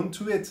drawn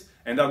to it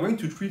and are going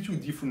to treat you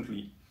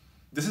differently.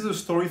 This is a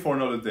story for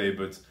another day,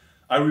 but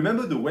I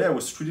remember the way I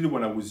was treated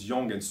when I was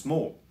young and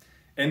small.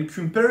 And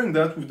comparing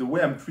that with the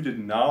way I'm treated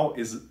now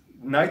is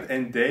night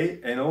and day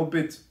and a little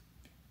bit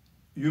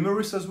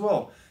humorous as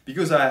well.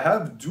 Because I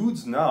have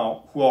dudes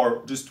now who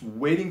are just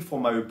waiting for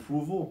my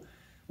approval,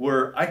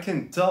 where I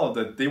can tell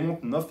that they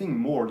want nothing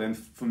more than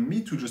for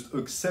me to just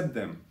accept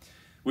them.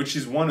 Which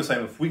is one, a sign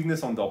of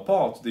weakness on their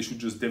part. They should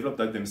just develop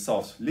that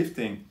themselves,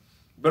 lifting.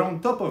 But on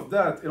top of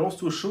that, it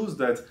also shows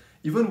that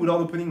even without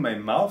opening my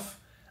mouth,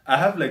 I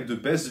have like the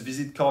best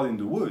visit card in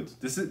the world.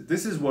 This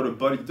is what a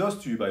body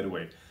does to you, by the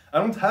way. I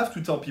don't have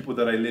to tell people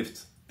that I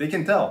lift. They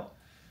can tell,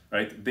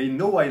 right? They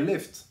know I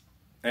lift.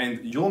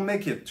 And you'll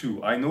make it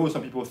too. I know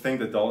some people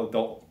think that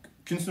they'll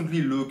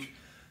constantly look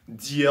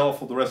DL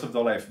for the rest of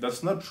their life.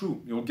 That's not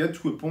true. You'll get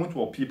to a point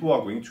where people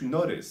are going to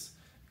notice.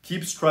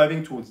 Keep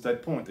striving towards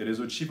that point. It is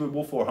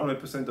achievable for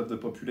 100% of the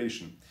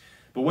population.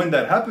 But when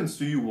that happens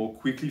to you, you will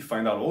quickly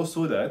find out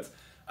also that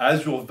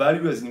as your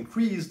value has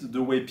increased,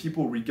 the way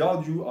people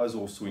regard you has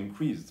also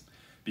increased.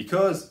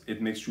 Because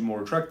it makes you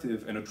more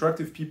attractive, and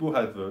attractive people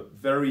have a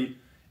very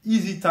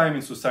easy time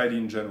in society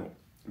in general.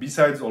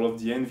 Besides all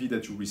of the envy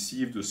that you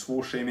receive, the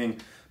swole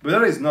shaming, but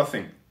that is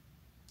nothing.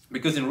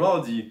 Because in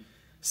reality,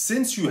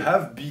 since you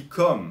have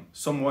become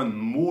someone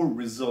more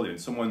resilient,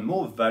 someone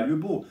more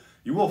valuable,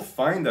 you will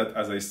find that,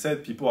 as I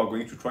said, people are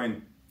going to try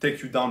and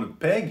take you down a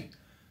peg,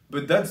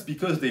 but that's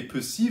because they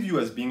perceive you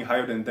as being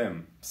higher than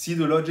them. See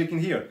the logic in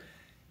here?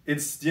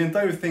 It's the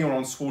entire thing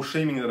around swole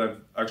shaming that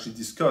I've actually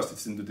discussed.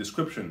 It's in the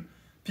description.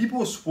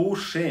 People swole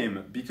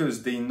shame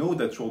because they know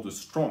that you're the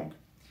strong.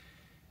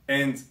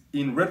 And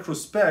in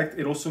retrospect,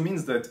 it also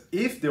means that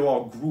if there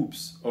are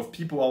groups of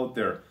people out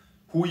there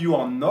who you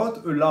are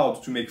not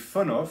allowed to make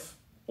fun of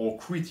or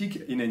critique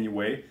in any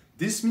way,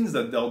 this means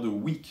that they're the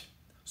weak.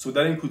 So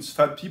that includes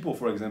fat people,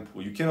 for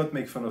example. You cannot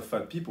make fun of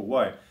fat people.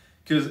 Why?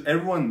 Because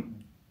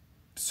everyone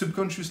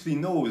subconsciously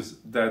knows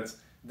that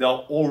they're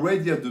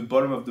already at the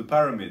bottom of the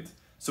pyramid.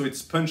 So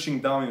it's punching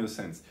down in a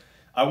sense.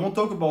 I won't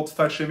talk about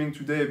fat shaming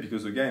today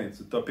because, again, it's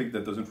a topic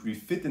that doesn't really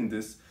fit in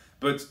this.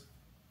 But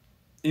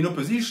in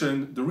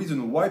opposition, the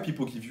reason why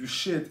people give you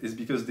shit is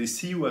because they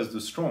see you as the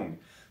strong.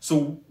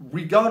 So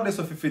regardless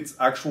of if it's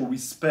actual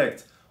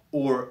respect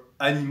or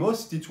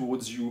animosity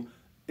towards you,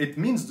 it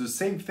means the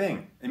same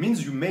thing. It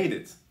means you made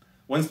it.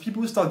 Once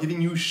people start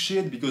giving you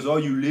shit because, oh,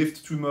 you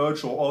lift too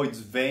much, or, oh, it's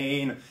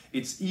vain,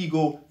 it's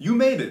ego, you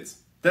made it.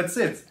 That's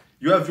it.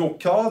 You have your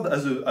card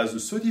as a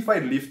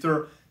certified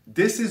lifter.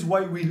 This is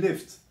why we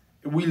lift.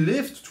 We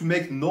lift to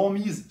make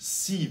normies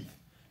seethe.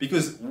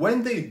 Because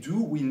when they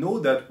do, we know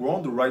that we're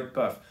on the right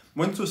path.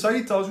 When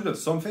society tells you that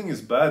something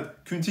is bad,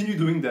 continue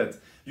doing that.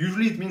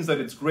 Usually it means that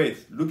it's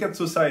great. Look at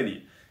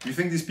society. You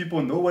think these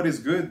people know what is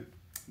good?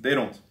 They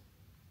don't.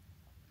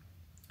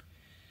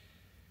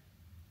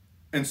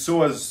 And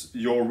so as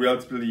your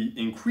relativity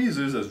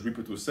increases, as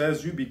Ripoto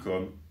says, you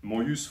become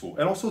more useful.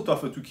 And also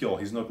tougher to kill.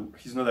 He's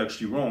not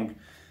actually wrong.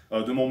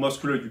 The more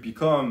muscular you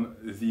become,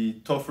 the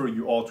tougher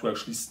you are to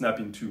actually snap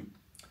into.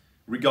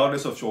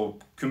 Regardless of your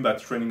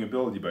combat training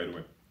ability, by the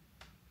way.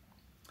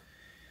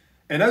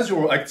 And as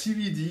your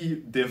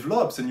activity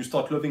develops and you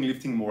start loving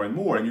lifting more and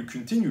more, and you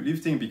continue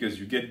lifting because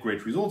you get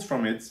great results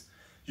from it,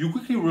 you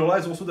quickly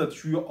realize also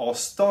that you are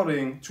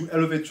starting to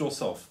elevate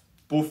yourself,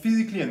 both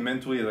physically and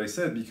mentally, as I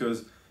said,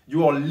 because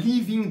you are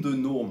leaving the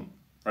norm,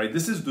 right?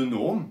 This is the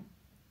norm.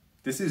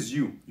 This is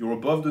you. You're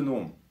above the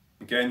norm,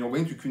 okay? And you're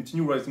going to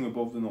continue rising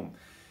above the norm.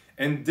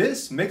 And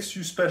this makes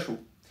you special.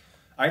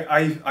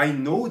 I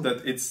know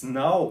that it's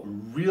now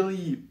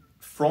really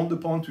frowned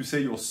upon to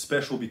say you're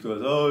special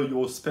because, oh,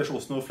 you're a special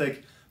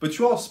snowflake, but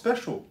you are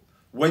special.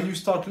 When you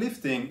start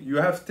lifting, you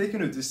have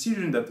taken a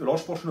decision that a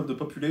large portion of the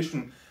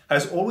population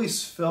has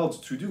always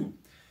failed to do.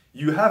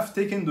 You have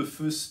taken the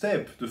first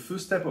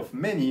step of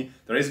many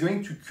that is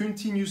going to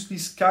continuously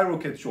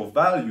skyrocket your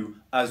value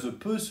as a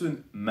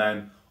person,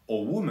 man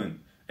or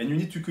woman. And you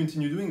need to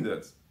continue doing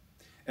that.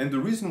 And the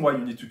reason why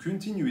you need to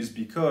continue is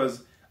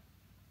because,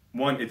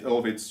 one, it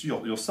elevates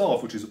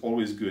yourself, which is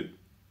always good.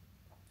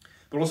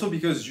 But also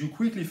because you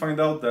quickly find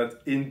out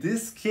that in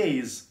this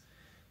case,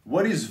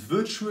 what is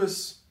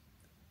virtuous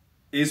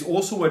is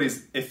also what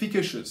is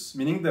efficacious,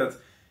 meaning that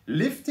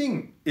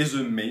lifting is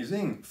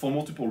amazing for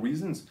multiple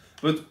reasons.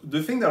 But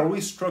the thing that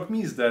always struck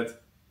me is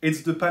that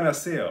it's the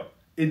panacea.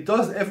 It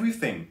does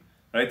everything,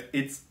 right?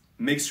 It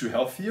makes you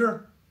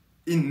healthier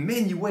in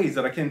many ways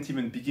that I can't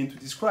even begin to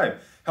describe.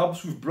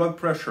 Helps with blood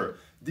pressure,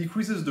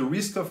 decreases the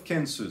risk of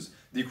cancers,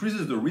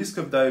 decreases the risk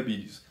of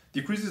diabetes,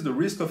 decreases the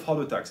risk of heart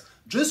attacks.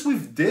 Just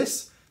with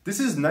this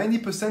is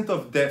 90%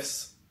 of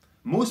deaths.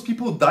 Most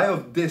people die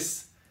of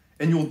this,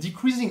 and you're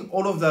decreasing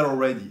all of that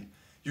already.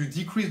 You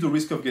decrease the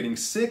risk of getting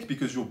sick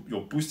because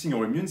you're boosting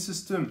your immune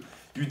system.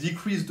 You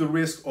decrease the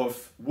risk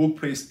of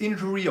workplace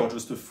injury or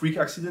just a freak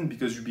accident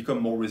because you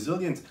become more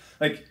resilient.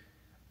 Like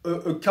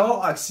a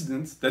car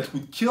accident that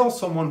would kill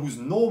someone who's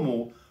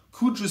normal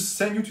could just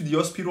send you to the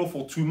hospital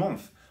for 2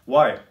 months.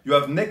 Why? You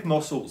have neck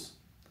muscles,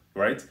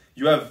 right?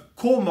 You have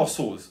core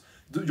muscles.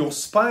 Your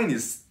spine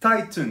is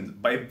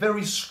tightened by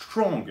very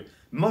strong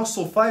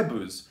muscle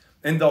fibers.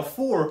 And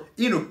therefore,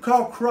 in a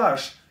car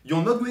crash,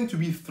 you're not going to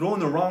be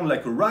thrown around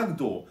like a rag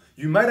doll.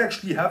 You might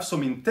actually have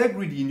some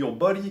integrity in your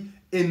body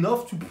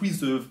enough to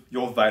preserve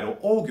your vital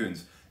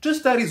organs.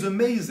 Just that is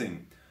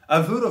amazing.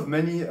 I've heard of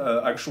many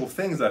actual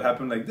things that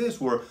happen like this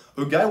where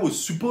a guy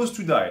was supposed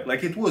to die.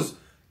 Like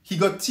he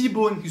got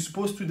T-boned, he's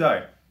supposed to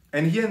die.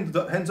 And he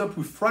ends up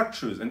with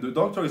fractures. And the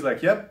doctor is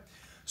like, yep.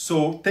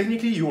 So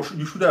technically you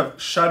should have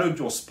shattered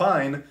your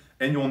spine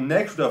and your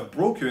neck should have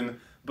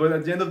broken. But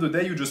at the end of the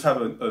day, you just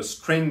have a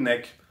strained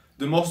neck.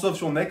 The muscles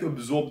of your neck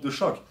absorb the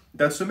shock.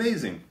 That's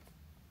amazing.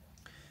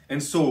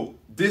 And so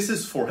this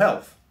is for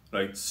health,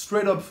 like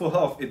straight up for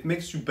health. It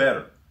makes you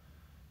better.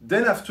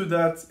 Then after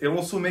that, it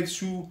also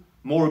makes you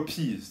more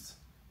appeased.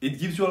 It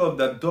gives you all of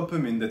that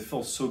dopamine that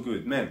feels so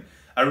good. Man,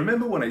 I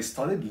remember when I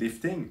started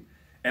lifting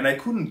and I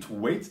couldn't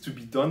wait to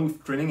be done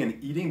with training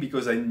and eating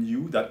because I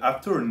knew that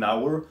after an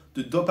hour,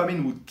 the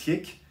dopamine would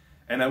kick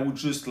and I would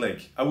just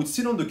I would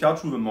sit on the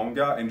couch with a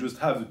manga and just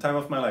have the time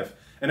of my life.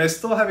 And I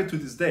still have it to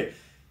this day.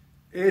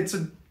 It's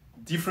a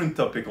different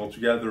topic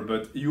altogether,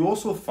 but you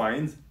also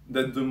find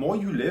that the more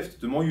you lift,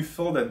 the more you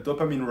feel that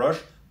dopamine rush,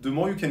 the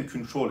more you can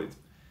control it.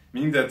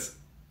 Meaning that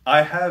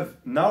I have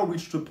now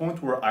reached a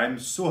point where I'm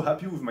so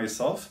happy with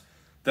myself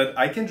that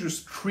I can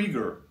just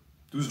trigger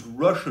those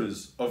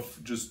rushes of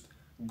just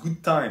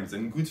good times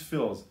and good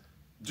feels,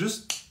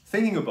 just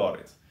thinking about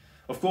it.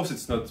 Of course,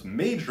 it's not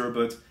major,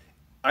 but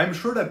I'm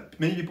sure that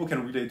many people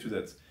can relate to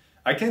that.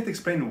 I can't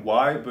explain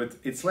why, but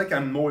it's like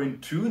I'm more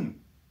in tune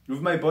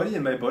with my body,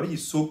 and my body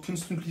is so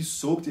constantly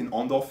soaked in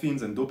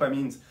endorphins and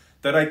dopamines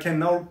that I can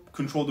now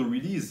control the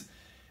release.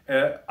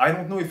 I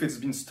don't know if it's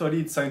been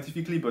studied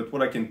scientifically, but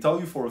what I can tell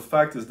you for a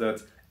fact is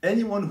that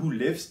anyone who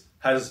lifts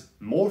has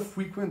more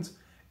frequent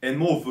and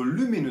more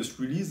voluminous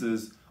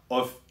releases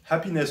of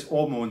happiness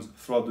hormones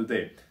throughout the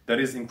day. That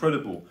is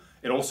incredible.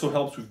 It also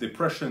helps with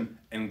depression,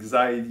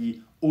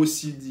 anxiety,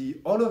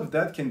 OCD. All of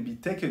that can be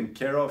taken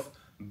care of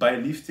by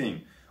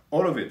lifting.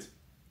 All of it.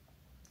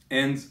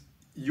 And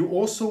you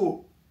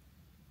also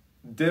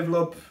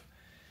develop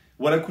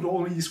what I could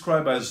only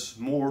describe as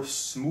more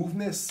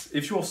smoothness.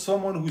 If you're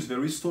someone who's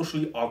very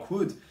socially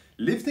awkward,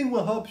 lifting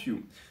will help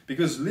you,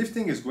 because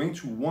lifting is going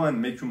to, one,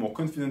 make you more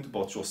confident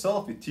about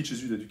yourself. It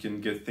teaches you that you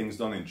can get things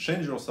done and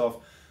change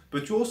yourself,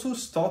 but you also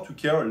start to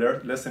care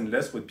less and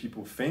less what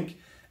people think,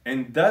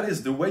 and that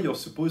is the way you're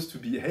supposed to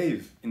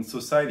behave in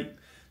society.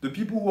 The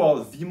people who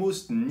are the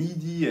most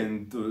needy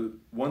and the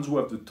ones who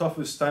have the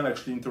toughest time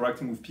actually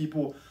interacting with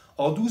people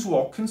are those who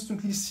are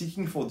constantly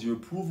seeking for the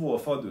approval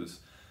of others.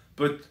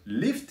 But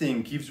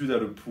lifting gives you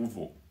that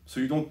approval, so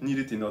you don't need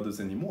it in others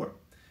anymore,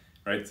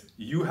 right?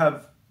 You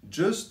have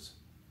just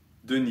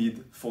the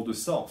need for the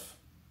self.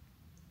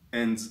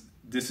 And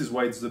this is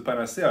why it's the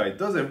panacea. It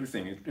does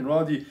everything. In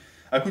reality,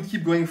 I could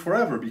keep going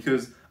forever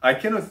because I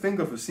cannot think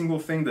of a single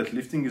thing that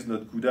lifting is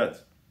not good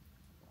at.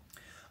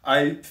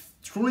 I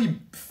truly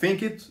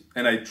think it,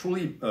 and I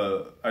truly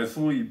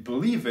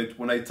believe it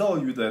when I tell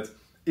you that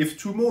if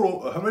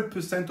tomorrow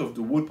 100% of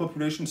the world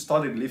population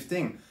started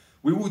lifting,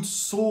 we would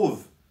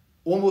solve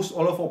almost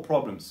all of our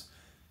problems.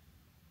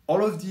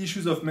 All of the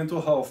issues of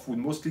mental health would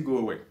mostly go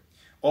away.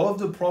 All of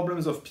the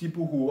problems of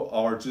people who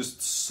are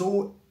just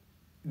so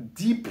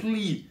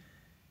deeply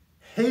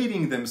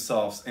hating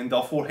themselves and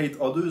therefore hate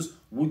others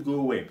would go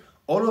away.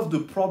 All of the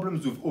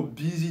problems with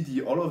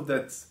obesity, all of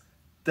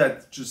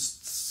that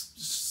just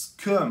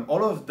scum,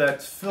 all of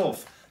that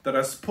filth that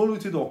has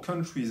polluted our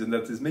countries and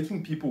that is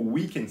making people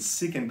weak and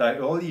sick and die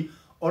early,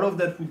 all of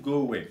that would go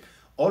away.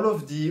 All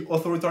of the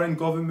authoritarian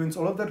governments,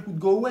 all of that would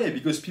go away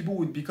because people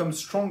would become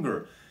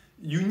stronger.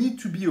 You need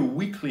to be a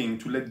weakling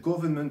to let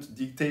government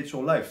dictate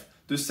your life.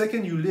 The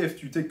second you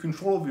lift, you take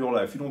control of your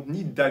life. You don't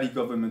need daddy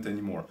government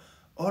anymore.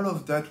 All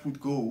of that would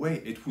go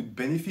away. It would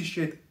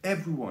beneficiate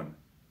everyone.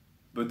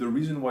 But the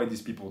reason why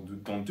these people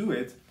don't do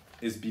it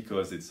is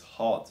because it's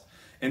hard.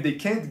 And they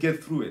can't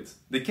get through it.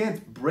 They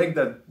can't break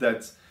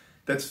that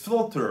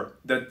filter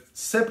that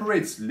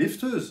separates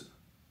lifters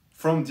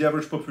from the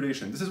average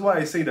population. This is why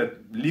I say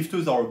that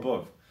lifters are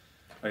above,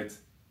 right?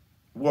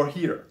 We're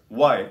here.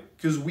 Why?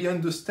 Because we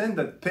understand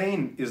that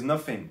pain is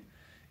nothing.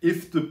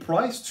 If the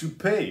price to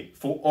pay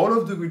for all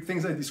of the good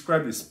things I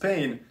described is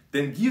pain,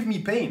 then give me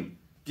pain.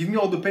 Give me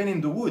all the pain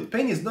in the wood.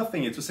 Pain is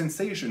nothing. It's a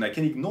sensation. I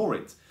can ignore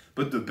it.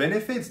 But the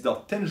benefits, they're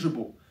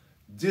tangible.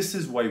 This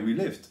is why we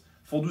lift,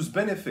 for those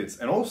benefits.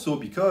 And also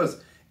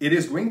because it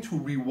is going to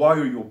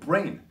rewire your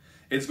brain.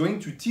 It's going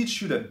to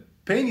teach you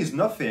that pain is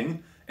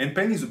nothing and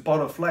pain is a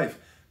part of life.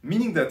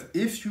 Meaning that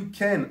if you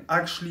can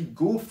actually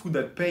go through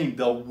that pain,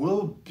 there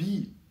will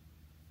be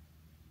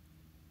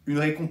une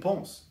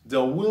récompense.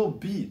 There will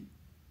be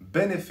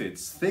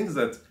benefits, things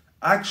that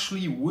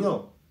actually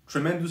will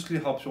tremendously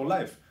help your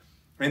life.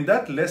 And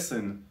that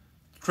lesson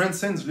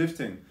transcends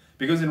lifting.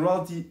 Because in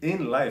reality,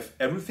 in life,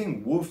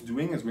 everything worth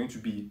doing is going to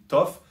be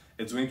tough.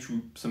 It's going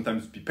to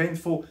sometimes be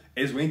painful.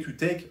 It's going to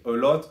take a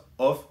lot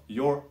of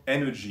your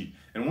energy.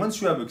 And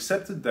once you have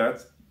accepted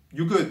that,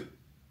 you're good.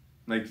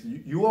 Like,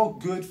 you are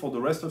good for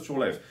the rest of your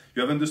life.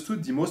 You have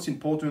understood the most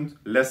important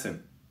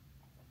lesson.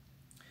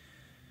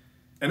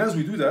 And as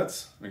we do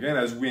that, again,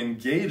 as we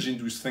engage in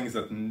those things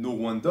that no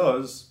one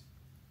does,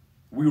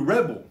 we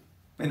rebel.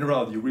 In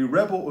reality, we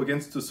rebel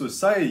against a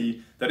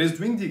society that is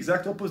doing the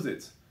exact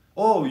opposite.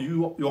 Oh,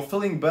 you're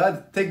feeling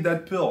bad, take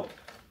that pill.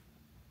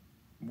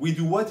 We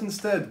do what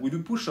instead? We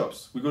do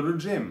push-ups, we go to the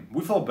gym.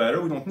 We feel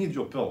better, we don't need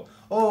your pill.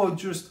 Oh,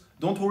 just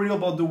don't worry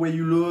about the way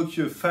you look,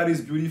 your fat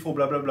is beautiful,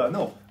 blah, blah, blah.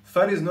 No,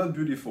 fat is not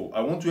beautiful.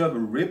 I want to have a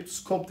ripped,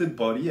 sculpted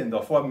body, and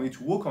therefore I'm going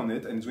to work on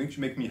it, and it's going to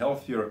make me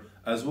healthier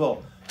as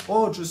well.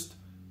 Oh, just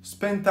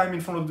spend time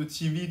in front of the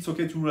TV, it's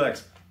okay to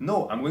relax.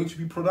 No, I'm going to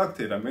be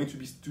productive. I'm going to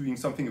be doing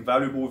something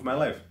valuable with my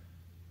life.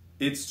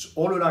 It's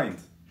all aligned.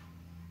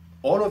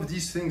 All of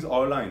these things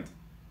are aligned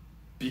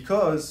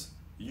because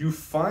you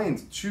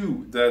find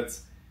too that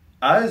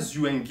as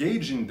you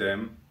engage in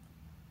them,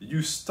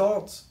 you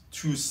start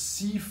to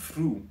see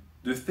through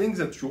the things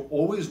that you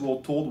always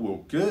were told were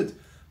good,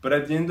 but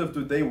at the end of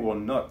the day were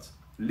not.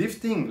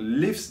 Lifting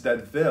lifts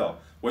that veil.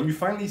 When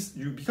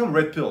you become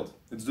red-pilled,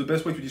 it's the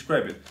best way to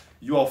describe it.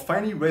 You are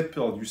finally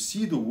red-pilled. You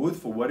see the wood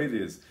for what it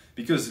is.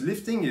 Because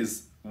lifting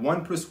is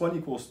 1 +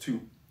 1 =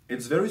 2.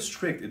 It's very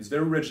strict, it's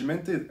very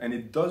regimented, and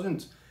it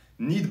doesn't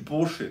need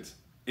bullshit.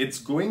 It's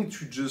going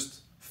to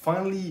just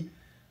finally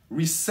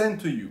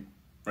recenter you,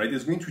 right?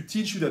 It's going to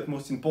teach you that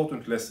most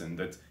important lesson,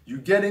 that you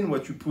get in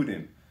what you put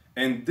in.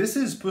 And this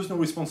is personal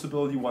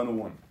responsibility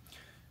 101.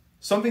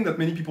 Something that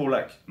many people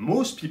lack.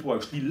 Most people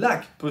actually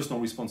lack personal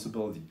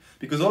responsibility.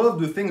 Because all of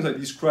the things I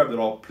described that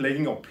are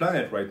plaguing our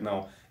planet right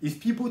now,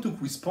 if people took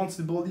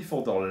responsibility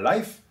for their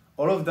life,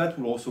 all of that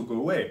will also go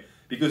away.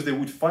 Because they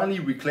would finally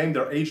reclaim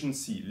their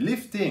agency.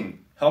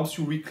 Lifting helps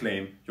you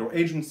reclaim your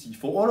agency.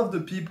 For all of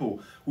the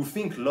people who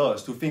think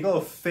lost, who think,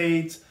 oh,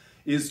 fate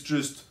is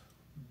just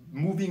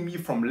moving me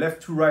from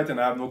left to right and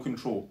I have no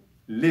control.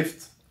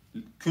 Lift.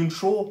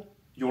 Control.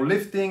 You're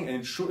lifting,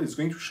 and it's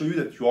going to show you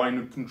that you are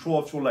in control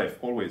of your life,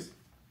 always.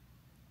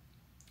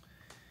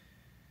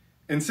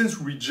 And since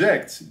we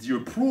reject the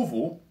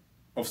approval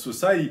of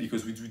society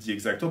because we do the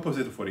exact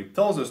opposite of what it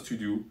tells us to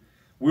do,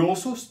 we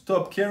also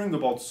stop caring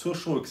about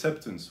social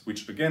acceptance,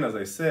 which, again, as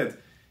I said,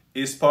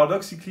 is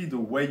paradoxically the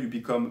way you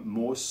become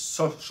more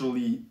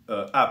socially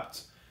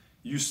apt.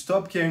 You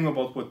stop caring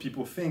about what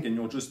people think and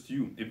you're just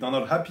you. If they're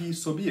not happy,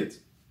 so be it.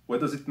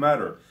 What does it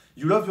matter?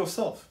 You love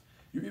yourself.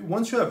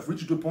 Once you have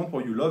reached the point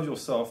where you love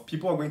yourself,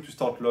 people are going to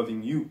start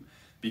loving you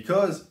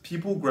because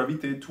people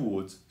gravitate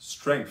towards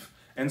strength.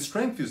 And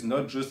strength is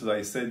not just, as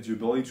I said, the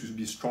ability to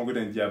be stronger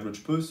than the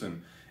average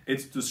person.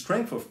 It's the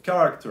strength of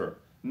character.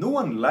 No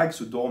one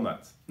likes a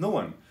doormat. No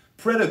one.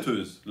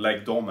 Predators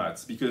like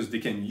doormats because they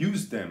can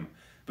use them.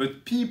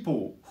 But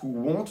people who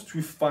want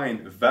to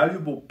find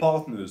valuable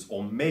partners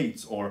or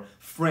mates or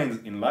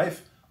friends in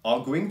life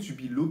are going to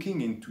be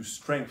looking into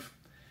strength.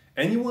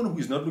 Anyone who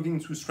is not looking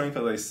into strength,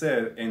 as I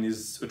said, and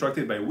is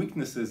attracted by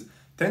weaknesses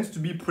tends to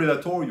be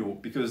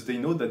predatorial because they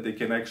know that they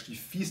can actually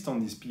feast on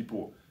these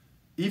people.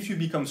 If you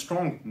become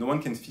strong, no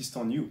one can feast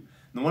on you.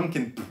 No one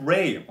can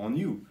prey on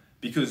you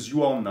because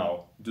you are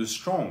now the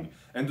strong.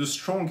 And the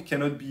strong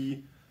cannot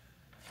be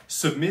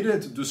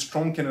submitted. The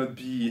strong cannot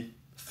be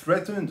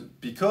threatened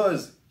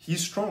because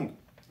he's strong.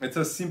 It's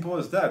as simple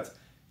as that.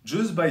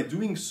 Just by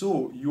doing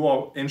so, you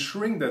are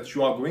ensuring that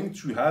you are going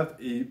to have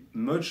a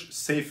much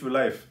safer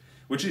life,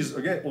 which is,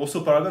 again,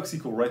 also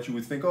paradoxical, right? You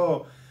would think,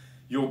 oh,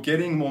 you're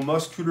getting more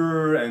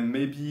muscular and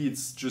maybe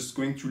it's just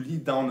going to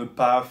lead down a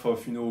path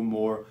of,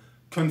 more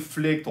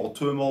conflict or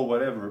turmoil,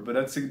 whatever. But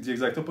that's the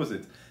exact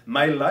opposite.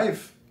 My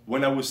life,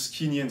 when I was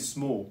skinny and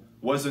small,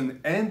 was an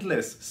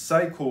endless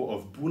cycle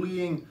of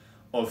bullying,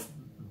 of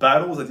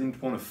battles I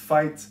didn't want to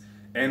fight,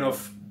 and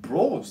of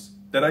brawls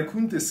that I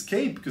couldn't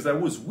escape because I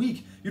was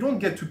weak. You don't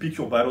get to pick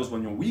your battles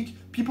when you're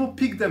weak. People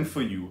pick them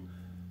for you.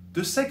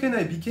 The second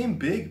I became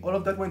big, all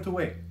of that went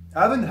away.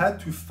 I haven't had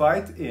to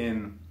fight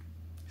in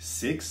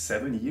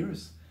 6-7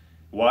 years.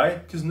 Why?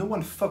 Because no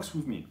one fucks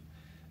with me.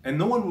 And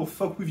no one will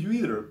fuck with you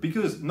either.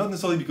 Because, not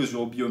necessarily because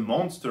you'll be a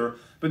monster,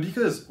 but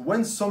because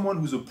when someone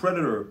who's a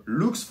predator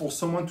looks for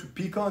someone to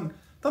pick on,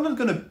 they're not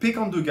gonna pick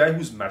on the guy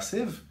who's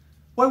massive.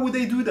 Why would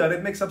they do that?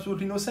 It makes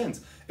absolutely no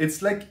sense.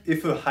 It's like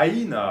if a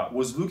hyena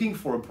was looking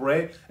for a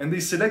prey and they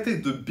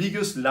selected the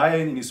biggest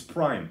lion in his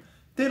prime.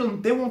 They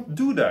won't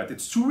do that.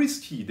 It's too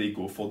risky. They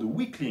go for the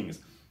weaklings.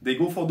 They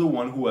go for the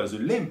one who has a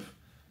limp.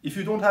 If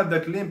you don't have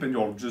that limp and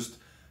you're just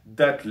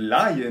that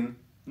lion,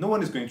 no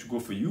one is going to go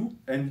for you.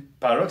 And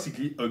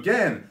paradoxically,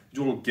 again,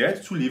 you'll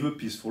get to live a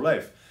peaceful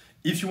life.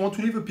 If you want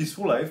to live a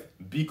peaceful life,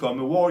 become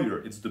a warrior.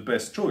 It's the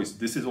best choice.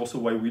 This is also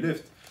why we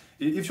lift.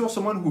 If you're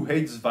someone who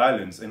hates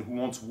violence and who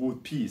wants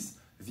world peace,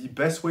 the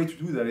best way to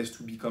do that is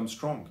to become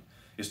strong,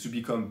 is to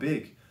become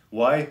big.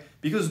 Why?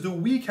 Because the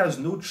weak has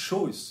no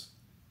choice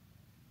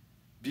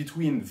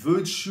between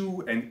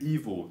virtue and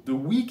evil. The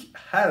weak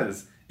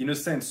has, in a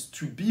sense,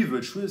 to be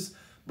virtuous,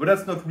 but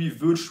that's not really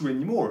virtue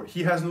anymore.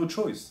 He has no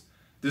choice.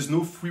 There's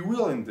no free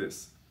will in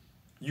this.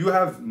 You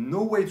have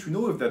no way to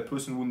know if that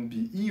person wouldn't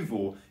be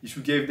evil if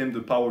you gave them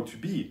the power to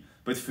be.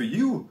 But for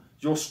you,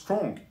 you're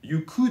strong.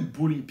 You could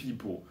bully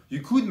people.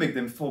 You could make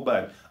them feel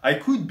bad. I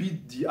could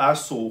be the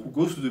asshole who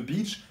goes to the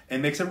beach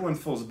and makes everyone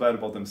feel bad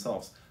about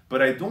themselves.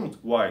 But I don't.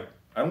 Why?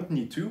 I don't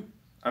need to.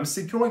 I'm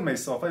secure in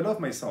myself. I love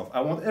myself. I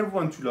want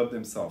everyone to love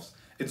themselves.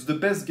 It's the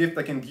best gift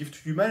I can give to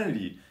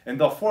humanity. And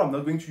therefore, I'm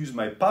not going to use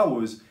my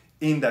powers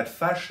in that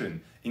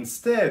fashion.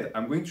 Instead,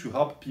 I'm going to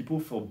help people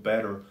feel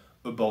better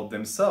about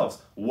themselves,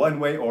 one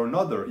way or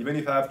another. Even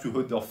if I have to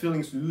hurt their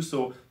feelings to do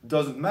so,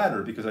 doesn't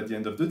matter, because at the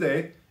end of the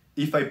day,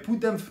 if I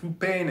put them through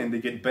pain and they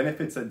get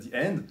benefits at the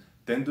end,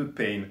 then the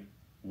pain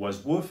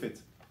was worth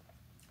it.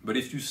 But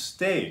if you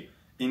stay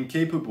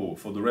incapable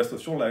for the rest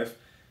of your life,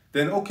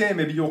 then okay,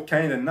 maybe you're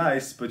kind and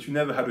nice, but you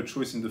never had a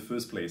choice in the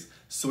first place,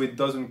 so it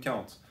doesn't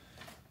count.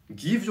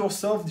 Give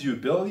yourself the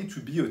ability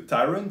to be a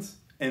tyrant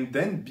and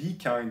then be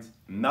kind.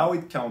 Now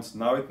it counts,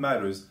 now it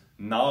matters,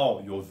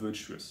 now you're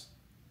virtuous.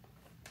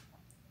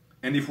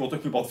 And if we're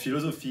talking about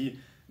philosophy,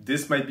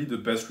 this might be the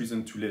best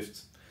reason to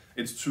lift.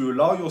 It's to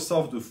allow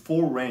yourself the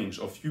full range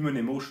of human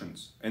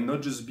emotions and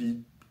not just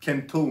be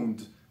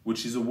cantoned,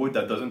 which is a word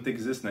that doesn't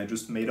exist and I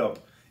just made up,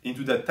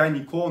 into that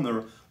tiny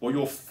corner where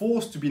you're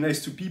forced to be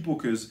nice to people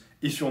because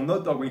if you're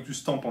not, they're going to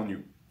stomp on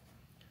you.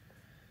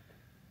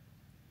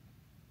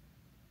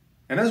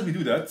 And as we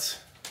do that,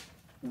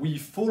 we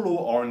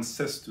follow our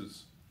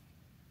ancestors.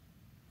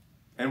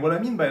 And what I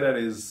mean by that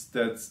is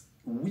that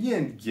we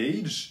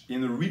engage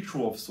in a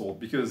ritual of sort,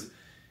 because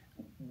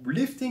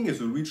lifting is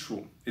a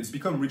ritual. It's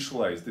become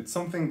ritualized. It's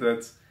something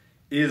that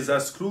is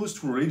as close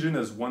to religion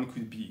as one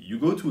could be. You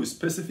go to a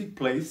specific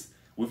place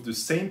with the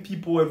same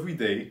people every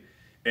day,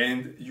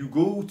 and you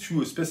go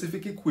to a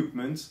specific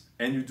equipment,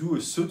 and you do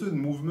a certain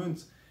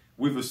movement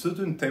with a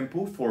certain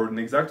tempo for an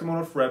exact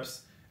amount of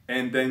reps,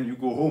 and then you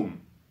go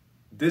home.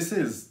 This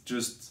is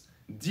just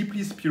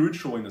deeply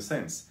spiritual in a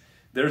sense.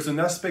 There's an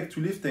aspect to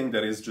lifting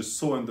that is just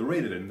so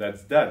underrated, and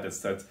that's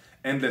that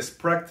endless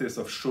practice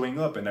of showing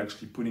up and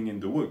actually putting in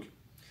the work.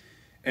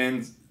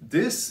 And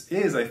this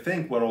is, I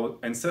think, what our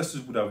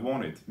ancestors would have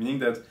wanted. Meaning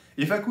that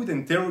if I could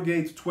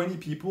interrogate 20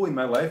 people in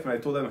my life and I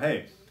told them,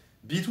 hey,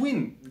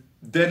 between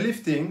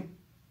deadlifting,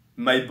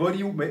 my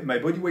body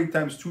weight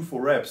times 2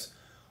 for reps,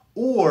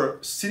 or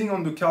sitting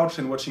on the couch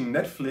and watching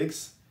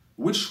Netflix,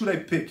 which should I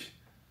pick?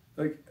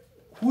 Like,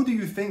 who do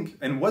you think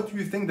and what do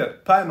you think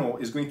that panel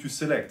is going to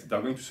select?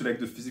 They're going to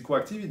select the physical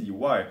activity.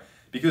 Why?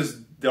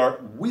 Because their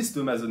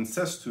wisdom as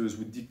ancestors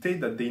would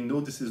dictate that they know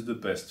this is the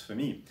best for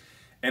me.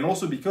 And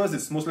also because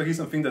it's most likely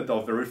something that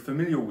they're very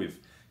familiar with.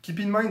 Keep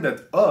in mind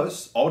that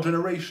our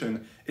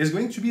generation, is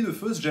going to be the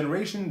first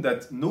generation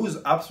that knows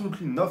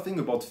absolutely nothing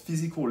about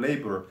physical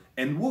labor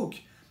and work.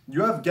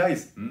 You have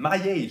guys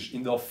my age,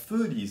 in their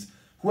 30s,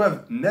 who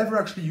have never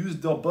actually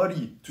used their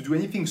body to do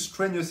anything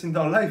strenuous in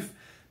their life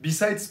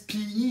besides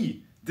PE.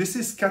 This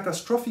is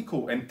catastrophic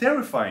and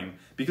terrifying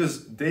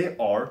because they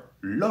are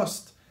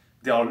lost.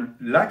 They are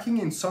lacking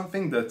in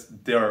something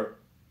that their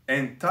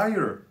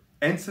entire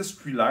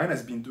ancestry line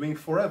has been doing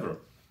forever.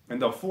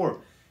 And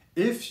therefore,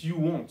 if you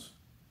want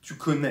to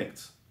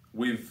connect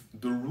with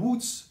the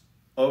roots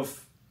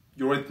of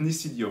your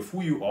ethnicity, of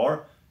who you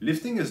are,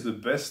 lifting is the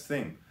best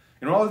thing.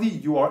 In reality,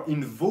 you are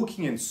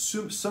invoking and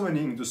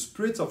summoning the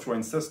spirits of your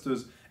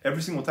ancestors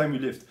every single time you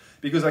lift.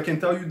 Because I can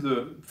tell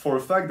you for a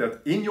fact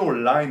that in your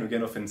line,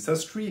 again, of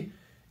ancestry,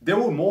 there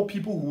were more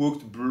people who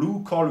worked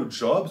blue-collar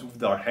jobs with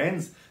their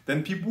hands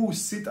than people who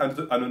sit at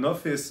an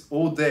office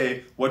all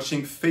day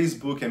watching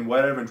Facebook and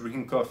whatever and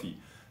drinking coffee.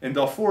 And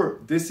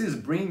therefore, this is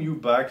bringing you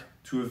back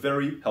to a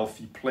very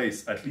healthy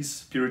place, at least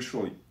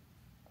spiritually.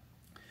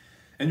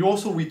 And you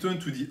also return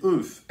to the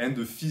earth and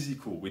the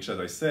physical, which, as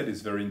I said,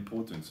 is very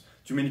important.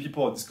 Too many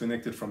people are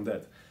disconnected from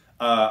that.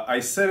 I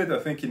said it, I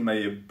think, in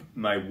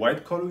my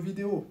white-collar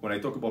video, when I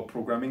talk about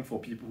programming for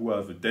people who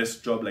have a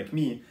desk job like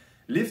me.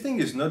 Lifting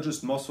is not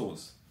just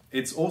muscles.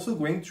 It's also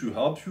going to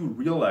help you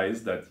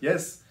realize that,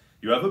 yes,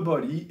 you have a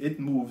body, it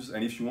moves,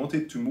 and if you want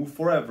it to move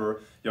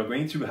forever, you're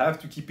going to have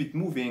to keep it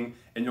moving,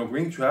 and you're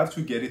going to have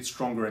to get it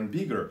stronger and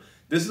bigger.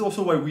 This is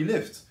also why we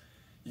lift.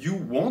 You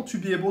want to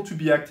be able to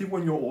be active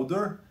when you're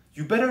older,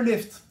 you better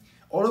lift.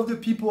 All of the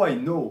people I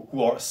know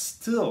who are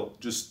still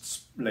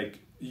just like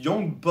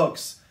young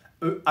bucks,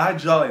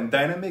 agile and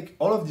dynamic,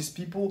 all of these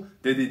people,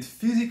 they did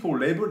physical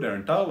labor their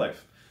entire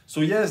life.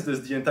 So yes,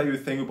 there's the entire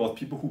thing about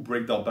people who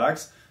break their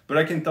backs, but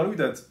I can tell you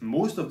that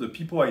most of the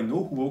people I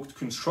know who worked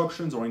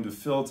constructions or in the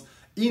fields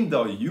in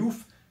their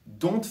youth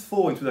don't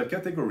fall into that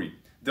category.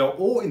 They're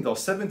all in their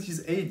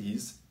 70s,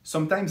 80s,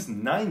 sometimes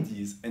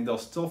 90s, and they're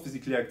still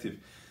physically active.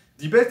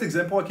 The best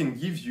example I can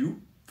give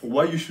you for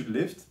why you should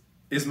lift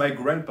is my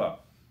grandpa.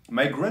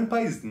 My grandpa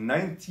is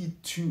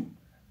 92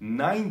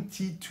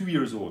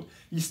 years old.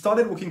 He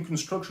started working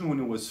construction when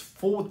he was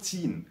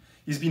 14.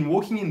 He's been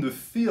working in the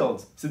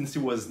field since he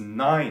was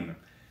 9.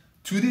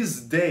 To this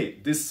day,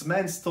 this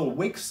man still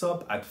wakes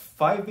up at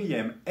 5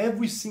 a.m.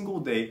 every single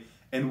day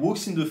and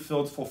works in the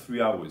field for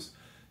 3 hours.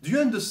 Do you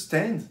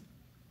understand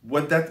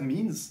what that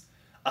means?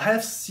 I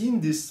have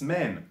seen this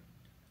man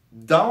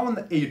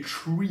down a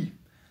tree,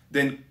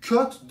 then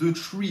cut the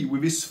tree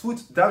with his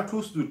foot that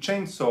close to the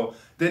chainsaw,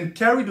 then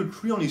carry the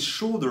tree on his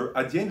shoulder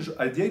at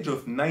the age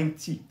of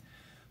 90.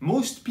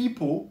 Most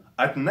people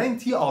at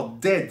 90 are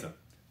dead.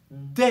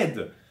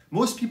 Dead.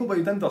 Most people by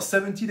the time they're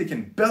 70, they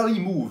can barely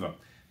move.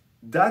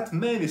 That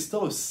man is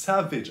still a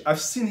savage.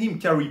 I've seen him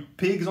carry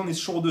pigs on his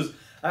shoulders.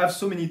 I have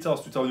so many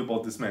tales to tell you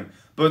about this man.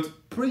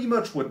 But pretty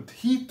much what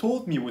he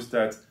told me was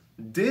that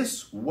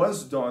this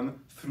was done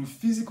through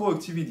physical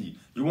activity.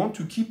 You want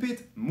to keep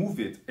it, move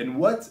it. And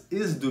what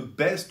is the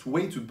best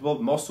way to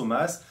build muscle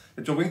mass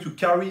that you're going to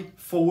carry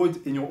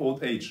forward in your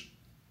old age?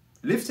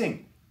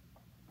 Lifting.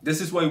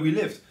 This is why we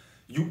lift.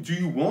 Do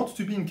you want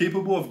to be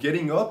incapable of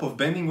getting up, of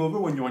bending over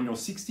when you're in your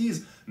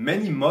 60s?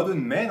 Many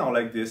modern men are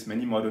like this,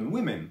 many modern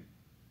women.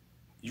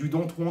 You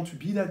don't want to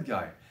be that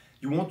guy.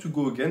 You want to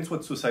go against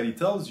what society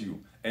tells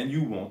you, and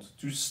you want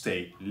to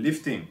stay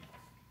lifting.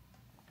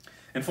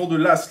 And for the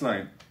last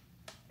line,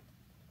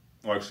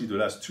 or actually the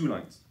last 2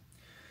 lines,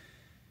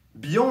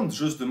 beyond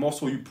just the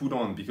muscle you put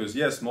on, because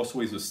yes,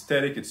 muscle is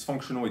aesthetic, it's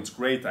functional, it's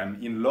great,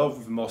 I'm in love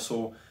with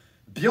muscle.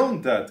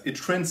 Beyond that, it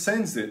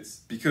transcends it,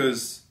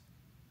 because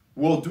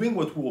we're doing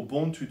what we were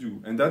born to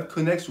do, and that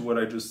connects to what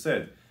I just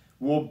said.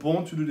 We were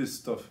born to do this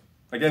stuff.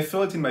 Like I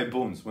feel it in my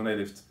bones when I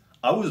lift.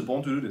 I was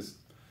born to do this.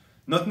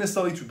 Not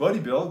necessarily to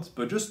bodybuild,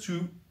 but just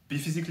to be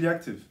physically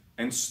active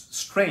and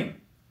strain.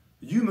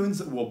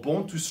 Humans were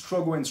born to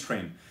struggle and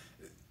strain.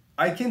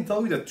 I can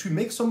tell you that to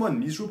make someone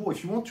miserable,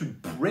 if you want to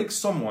break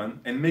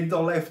someone and make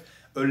their life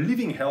a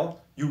living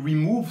hell, you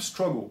remove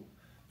struggle.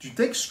 You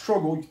take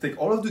struggle, you take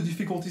all of the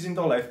difficulties in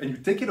their life and you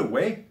take it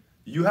away,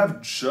 you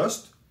have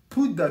just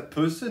put that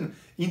person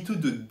into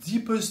the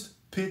deepest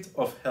pit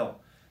of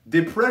hell.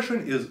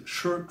 Depression is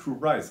sure to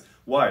rise.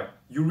 Why?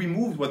 You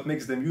removed what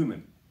makes them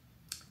human.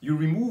 You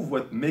remove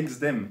what makes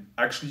them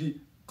actually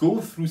go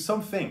through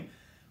something.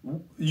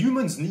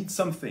 Humans need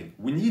something.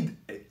 We need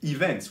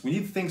events. We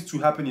need things to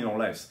happen in our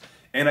lives.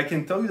 And I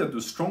can tell you that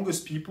the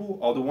strongest people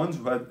are the ones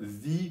who had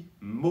the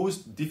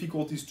most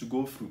difficulties to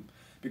go through.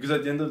 Because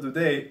at the end of the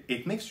day,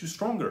 it makes you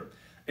stronger.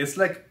 It's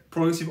like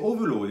progressive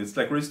overload. It's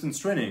like resistance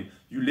training.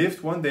 You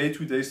lift 1 day,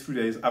 2 days, 3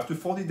 days. After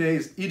 40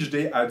 days, each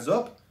day adds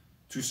up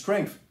to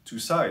strength, to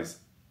size.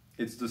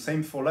 It's the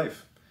same for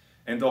life.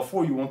 And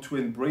therefore, you want to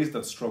embrace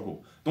that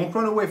struggle. Don't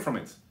run away from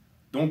it.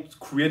 Don't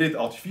create it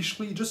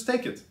artificially. Just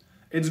take it.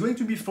 It's going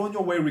to be thrown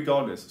your way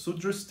regardless. So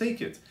just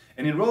take it.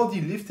 And in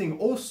reality, lifting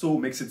also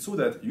makes it so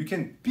that you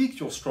can pick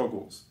your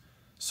struggles.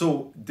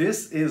 So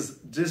there's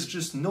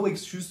just no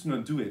excuse to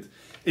not do it.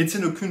 It's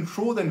in a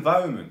controlled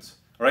environment,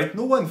 right?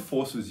 No one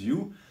forces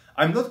you.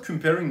 I'm not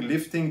comparing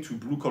lifting to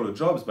blue-collar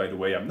jobs, by the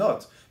way. I'm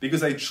not,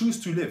 because I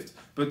choose to lift.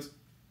 But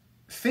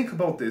think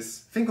about this.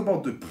 Think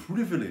about the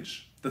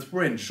privilege that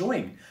we're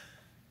enjoying.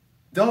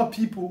 There are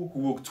people who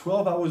work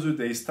 12 hours a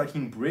day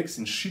stacking bricks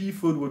in shitty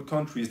third world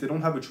countries. They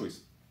don't have a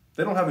choice.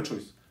 They don't have a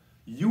choice.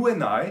 You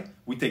and I,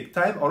 we take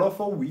time out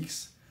of our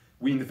weeks,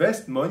 we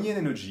invest money and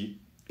energy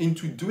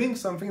into doing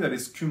something that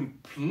is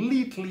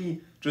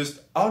completely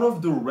just out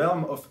of the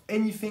realm of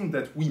anything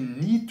that we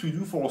need to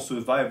do for our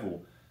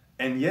survival.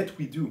 And yet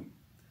we do.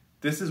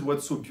 This is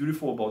what's so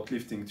beautiful about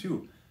lifting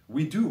too.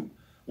 We do.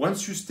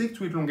 Once you stick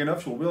to it long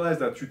enough, you'll realize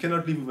that you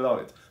cannot live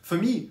without it. For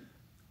me,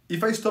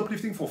 if I stop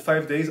lifting for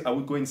 5 days, I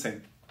would go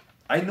insane.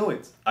 I know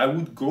it. I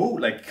would go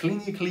like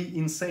clinically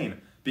insane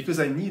because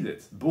I need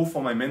it, both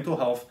for my mental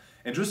health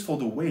and just for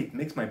the way it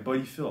makes my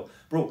body feel.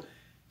 Bro,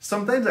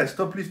 sometimes I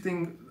stop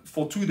lifting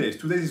for 2 days.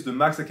 2 days is the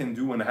max I can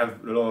do when I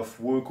have a lot of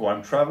work or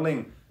I'm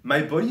traveling.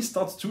 My body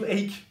starts to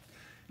ache.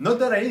 Not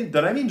that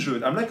I'm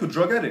injured. I'm like a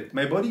drug addict.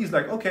 My body is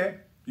like, okay,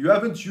 you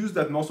haven't used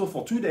that muscle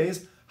for 2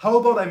 days. How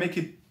about I make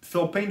it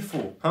feel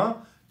painful? Huh?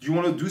 Do you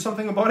want to do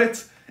something about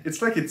it?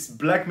 It's like it's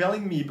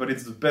blackmailing me, but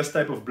it's the best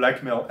type of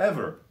blackmail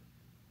ever.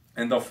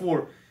 And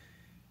therefore,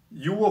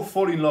 you will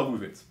fall in love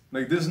with it.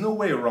 Like, there's no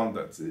way around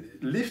that.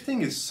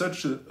 Lifting is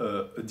such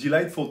a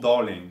delightful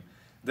darling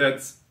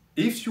that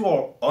if you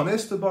are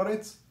honest about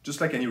it,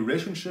 just like any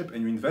relationship,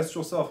 and you invest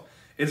yourself,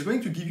 it's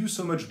going to give you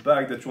so much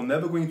back that you're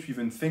never going to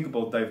even think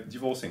about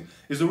divorcing.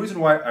 It's the reason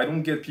why I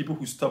don't get people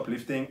who stop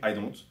lifting. I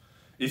don't.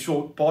 If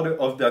you're part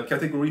of that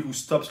category who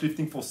stops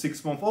lifting for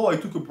 6 months, oh, I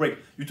took a break.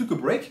 You took a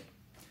break?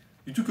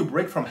 You took a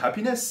break from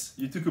happiness?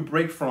 You took a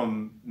break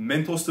from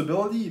mental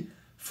stability?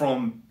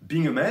 From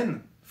being a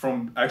man?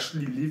 From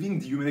actually living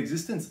the human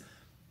existence?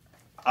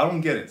 I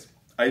don't get it.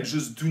 I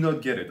just do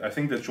not get it. I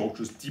think that you're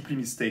just deeply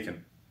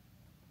mistaken.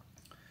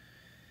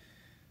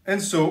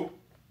 And so,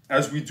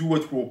 as we do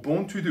what we're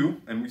born to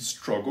do and we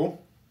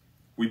struggle,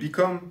 we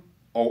become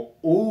our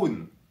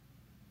own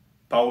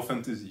power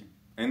fantasy.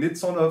 And it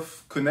sort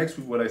of connects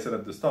with what I said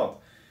at the start.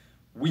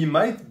 We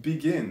might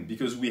begin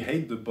because we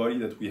hate the body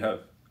that we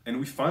have, and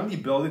we finally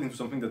build it into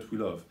something that we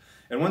love.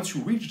 And once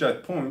you reach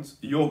that point,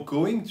 you're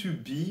going to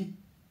be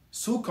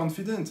so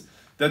confident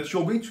that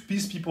you're going to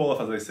piss people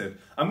off, as I said.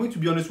 I'm going to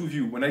be honest with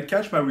you. When I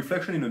catch my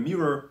reflection in a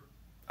mirror,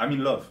 I'm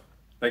in love.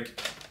 Like,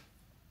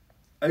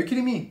 are you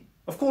kidding me?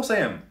 Of course I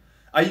am.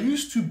 I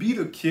used to be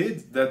the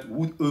kid that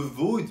would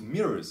avoid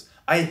mirrors.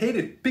 I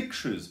hated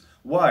pictures.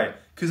 Why?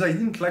 Because I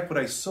didn't like what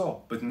I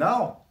saw. But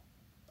now,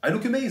 I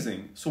look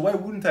amazing. So why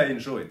wouldn't I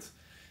enjoy it?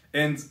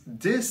 And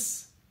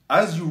this,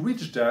 as you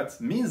reach that,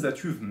 means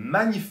that you've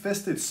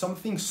manifested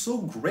something so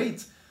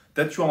great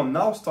that you are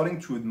now starting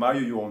to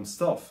admire your own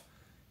stuff.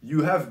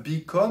 You have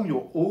become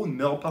your own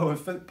male power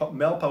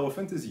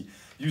fantasy.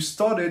 You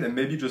started, and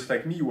maybe just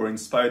like me, you were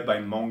inspired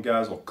by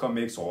mangas or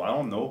comics or I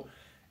don't know,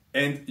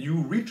 and you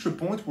reach a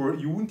point where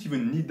you wouldn't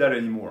even need that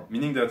anymore.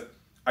 Meaning that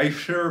I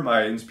share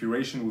my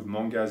inspiration with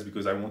mangas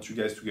because I want you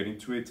guys to get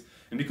into it,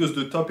 and because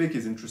the topic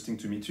is interesting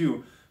to me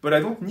too, but I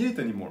don't need it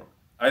anymore.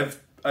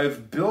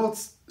 I've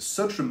built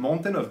such a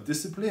mountain of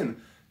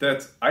discipline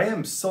that I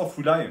am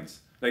self-reliant.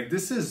 Like,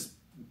 this is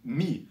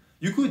me.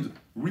 You could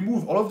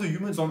remove all of the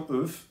humans on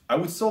Earth, I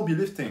would still be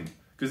lifting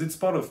because it's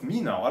part of me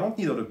now. I don't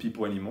need other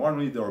people anymore. I don't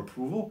need their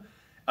approval.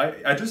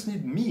 I just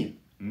need me.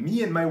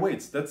 Me and my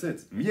weights, that's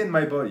it. Me and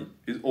my body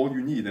is all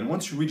you need. And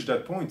once you reach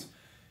that point,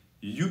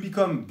 you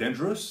become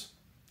dangerous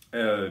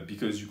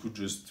because you could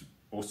just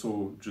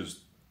also just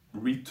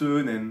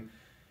return and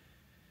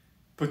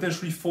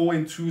potentially fall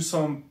into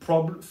some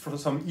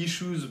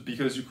issues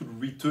because you could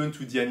return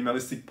to the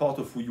animalistic part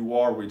of who you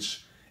are,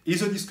 which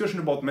is a discussion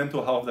about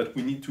mental health that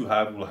we need to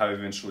have, we'll have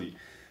eventually.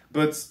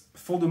 But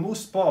for the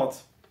most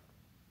part,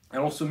 it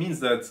also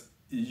means that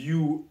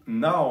you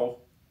now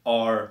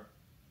are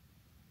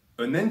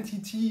an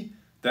entity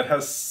that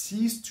has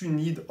ceased to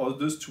need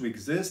others to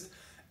exist,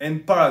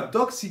 and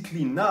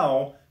paradoxically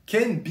now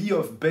can be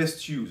of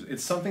best use.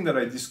 It's something that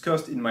I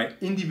discussed in my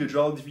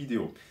individuality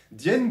video.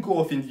 The end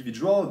goal of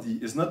individuality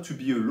is not to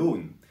be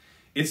alone.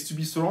 It's to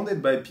be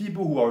surrounded by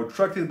people who are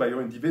attracted by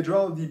your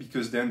individuality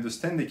because they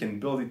understand they can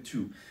build it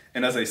too.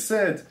 And as I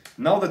said,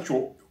 now that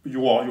you're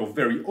your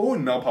very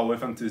own male power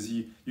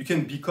fantasy, you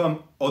can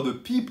become other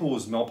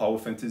people's male power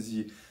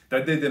fantasy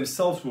that they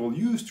themselves will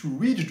use to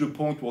reach the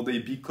point where they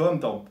become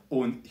their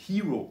own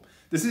hero.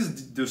 This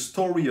is the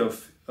story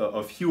of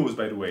heroes,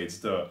 by the way. It's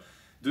the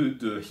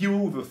Hero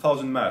with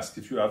 1,000 Masks.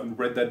 If you haven't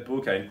read that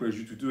book, I encourage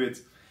you to do it.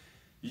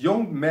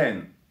 Young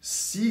men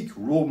seek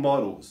role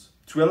models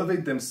to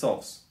elevate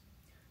themselves.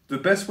 The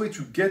best way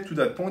to get to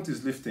that point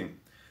is lifting.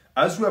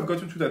 As you have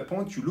gotten to that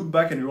point, you look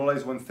back and you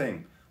realize one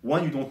thing.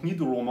 One, you don't need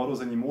the role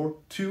models anymore.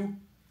 Two,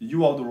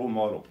 you are the role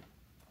model.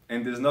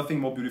 And there's nothing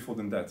more beautiful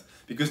than that.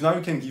 Because now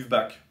you can give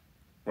back.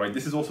 Right?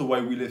 This is also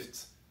why we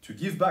lift. To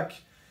give back.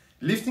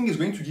 Lifting is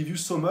going to give you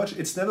so much,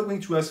 it's never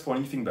going to ask for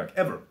anything back,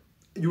 ever.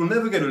 You'll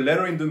never get a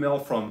letter in the mail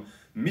from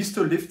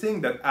Mr. Lifting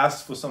that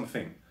asks for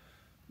something.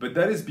 But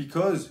that is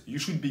because you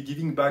should be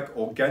giving back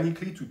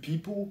organically to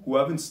people who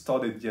haven't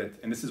started yet.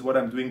 And this is what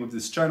I'm doing with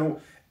this channel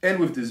and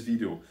with this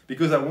video,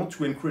 because I want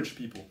to encourage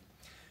people.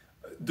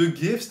 The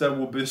gifts that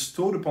were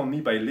bestowed upon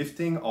me by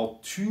lifting are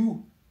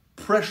too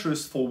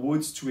precious for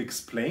words to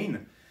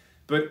explain.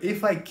 But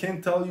if I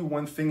can tell you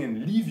one thing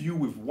and leave you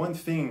with one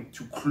thing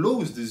to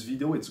close this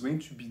video, it's going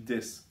to be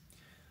this.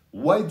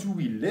 Why do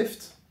we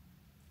lift?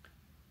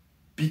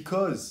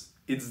 Because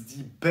it's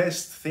the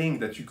best thing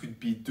that you could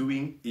be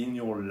doing in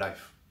your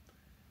life.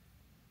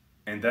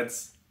 And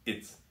that's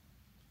it.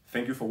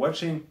 Thank you for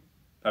watching.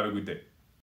 Have a good day.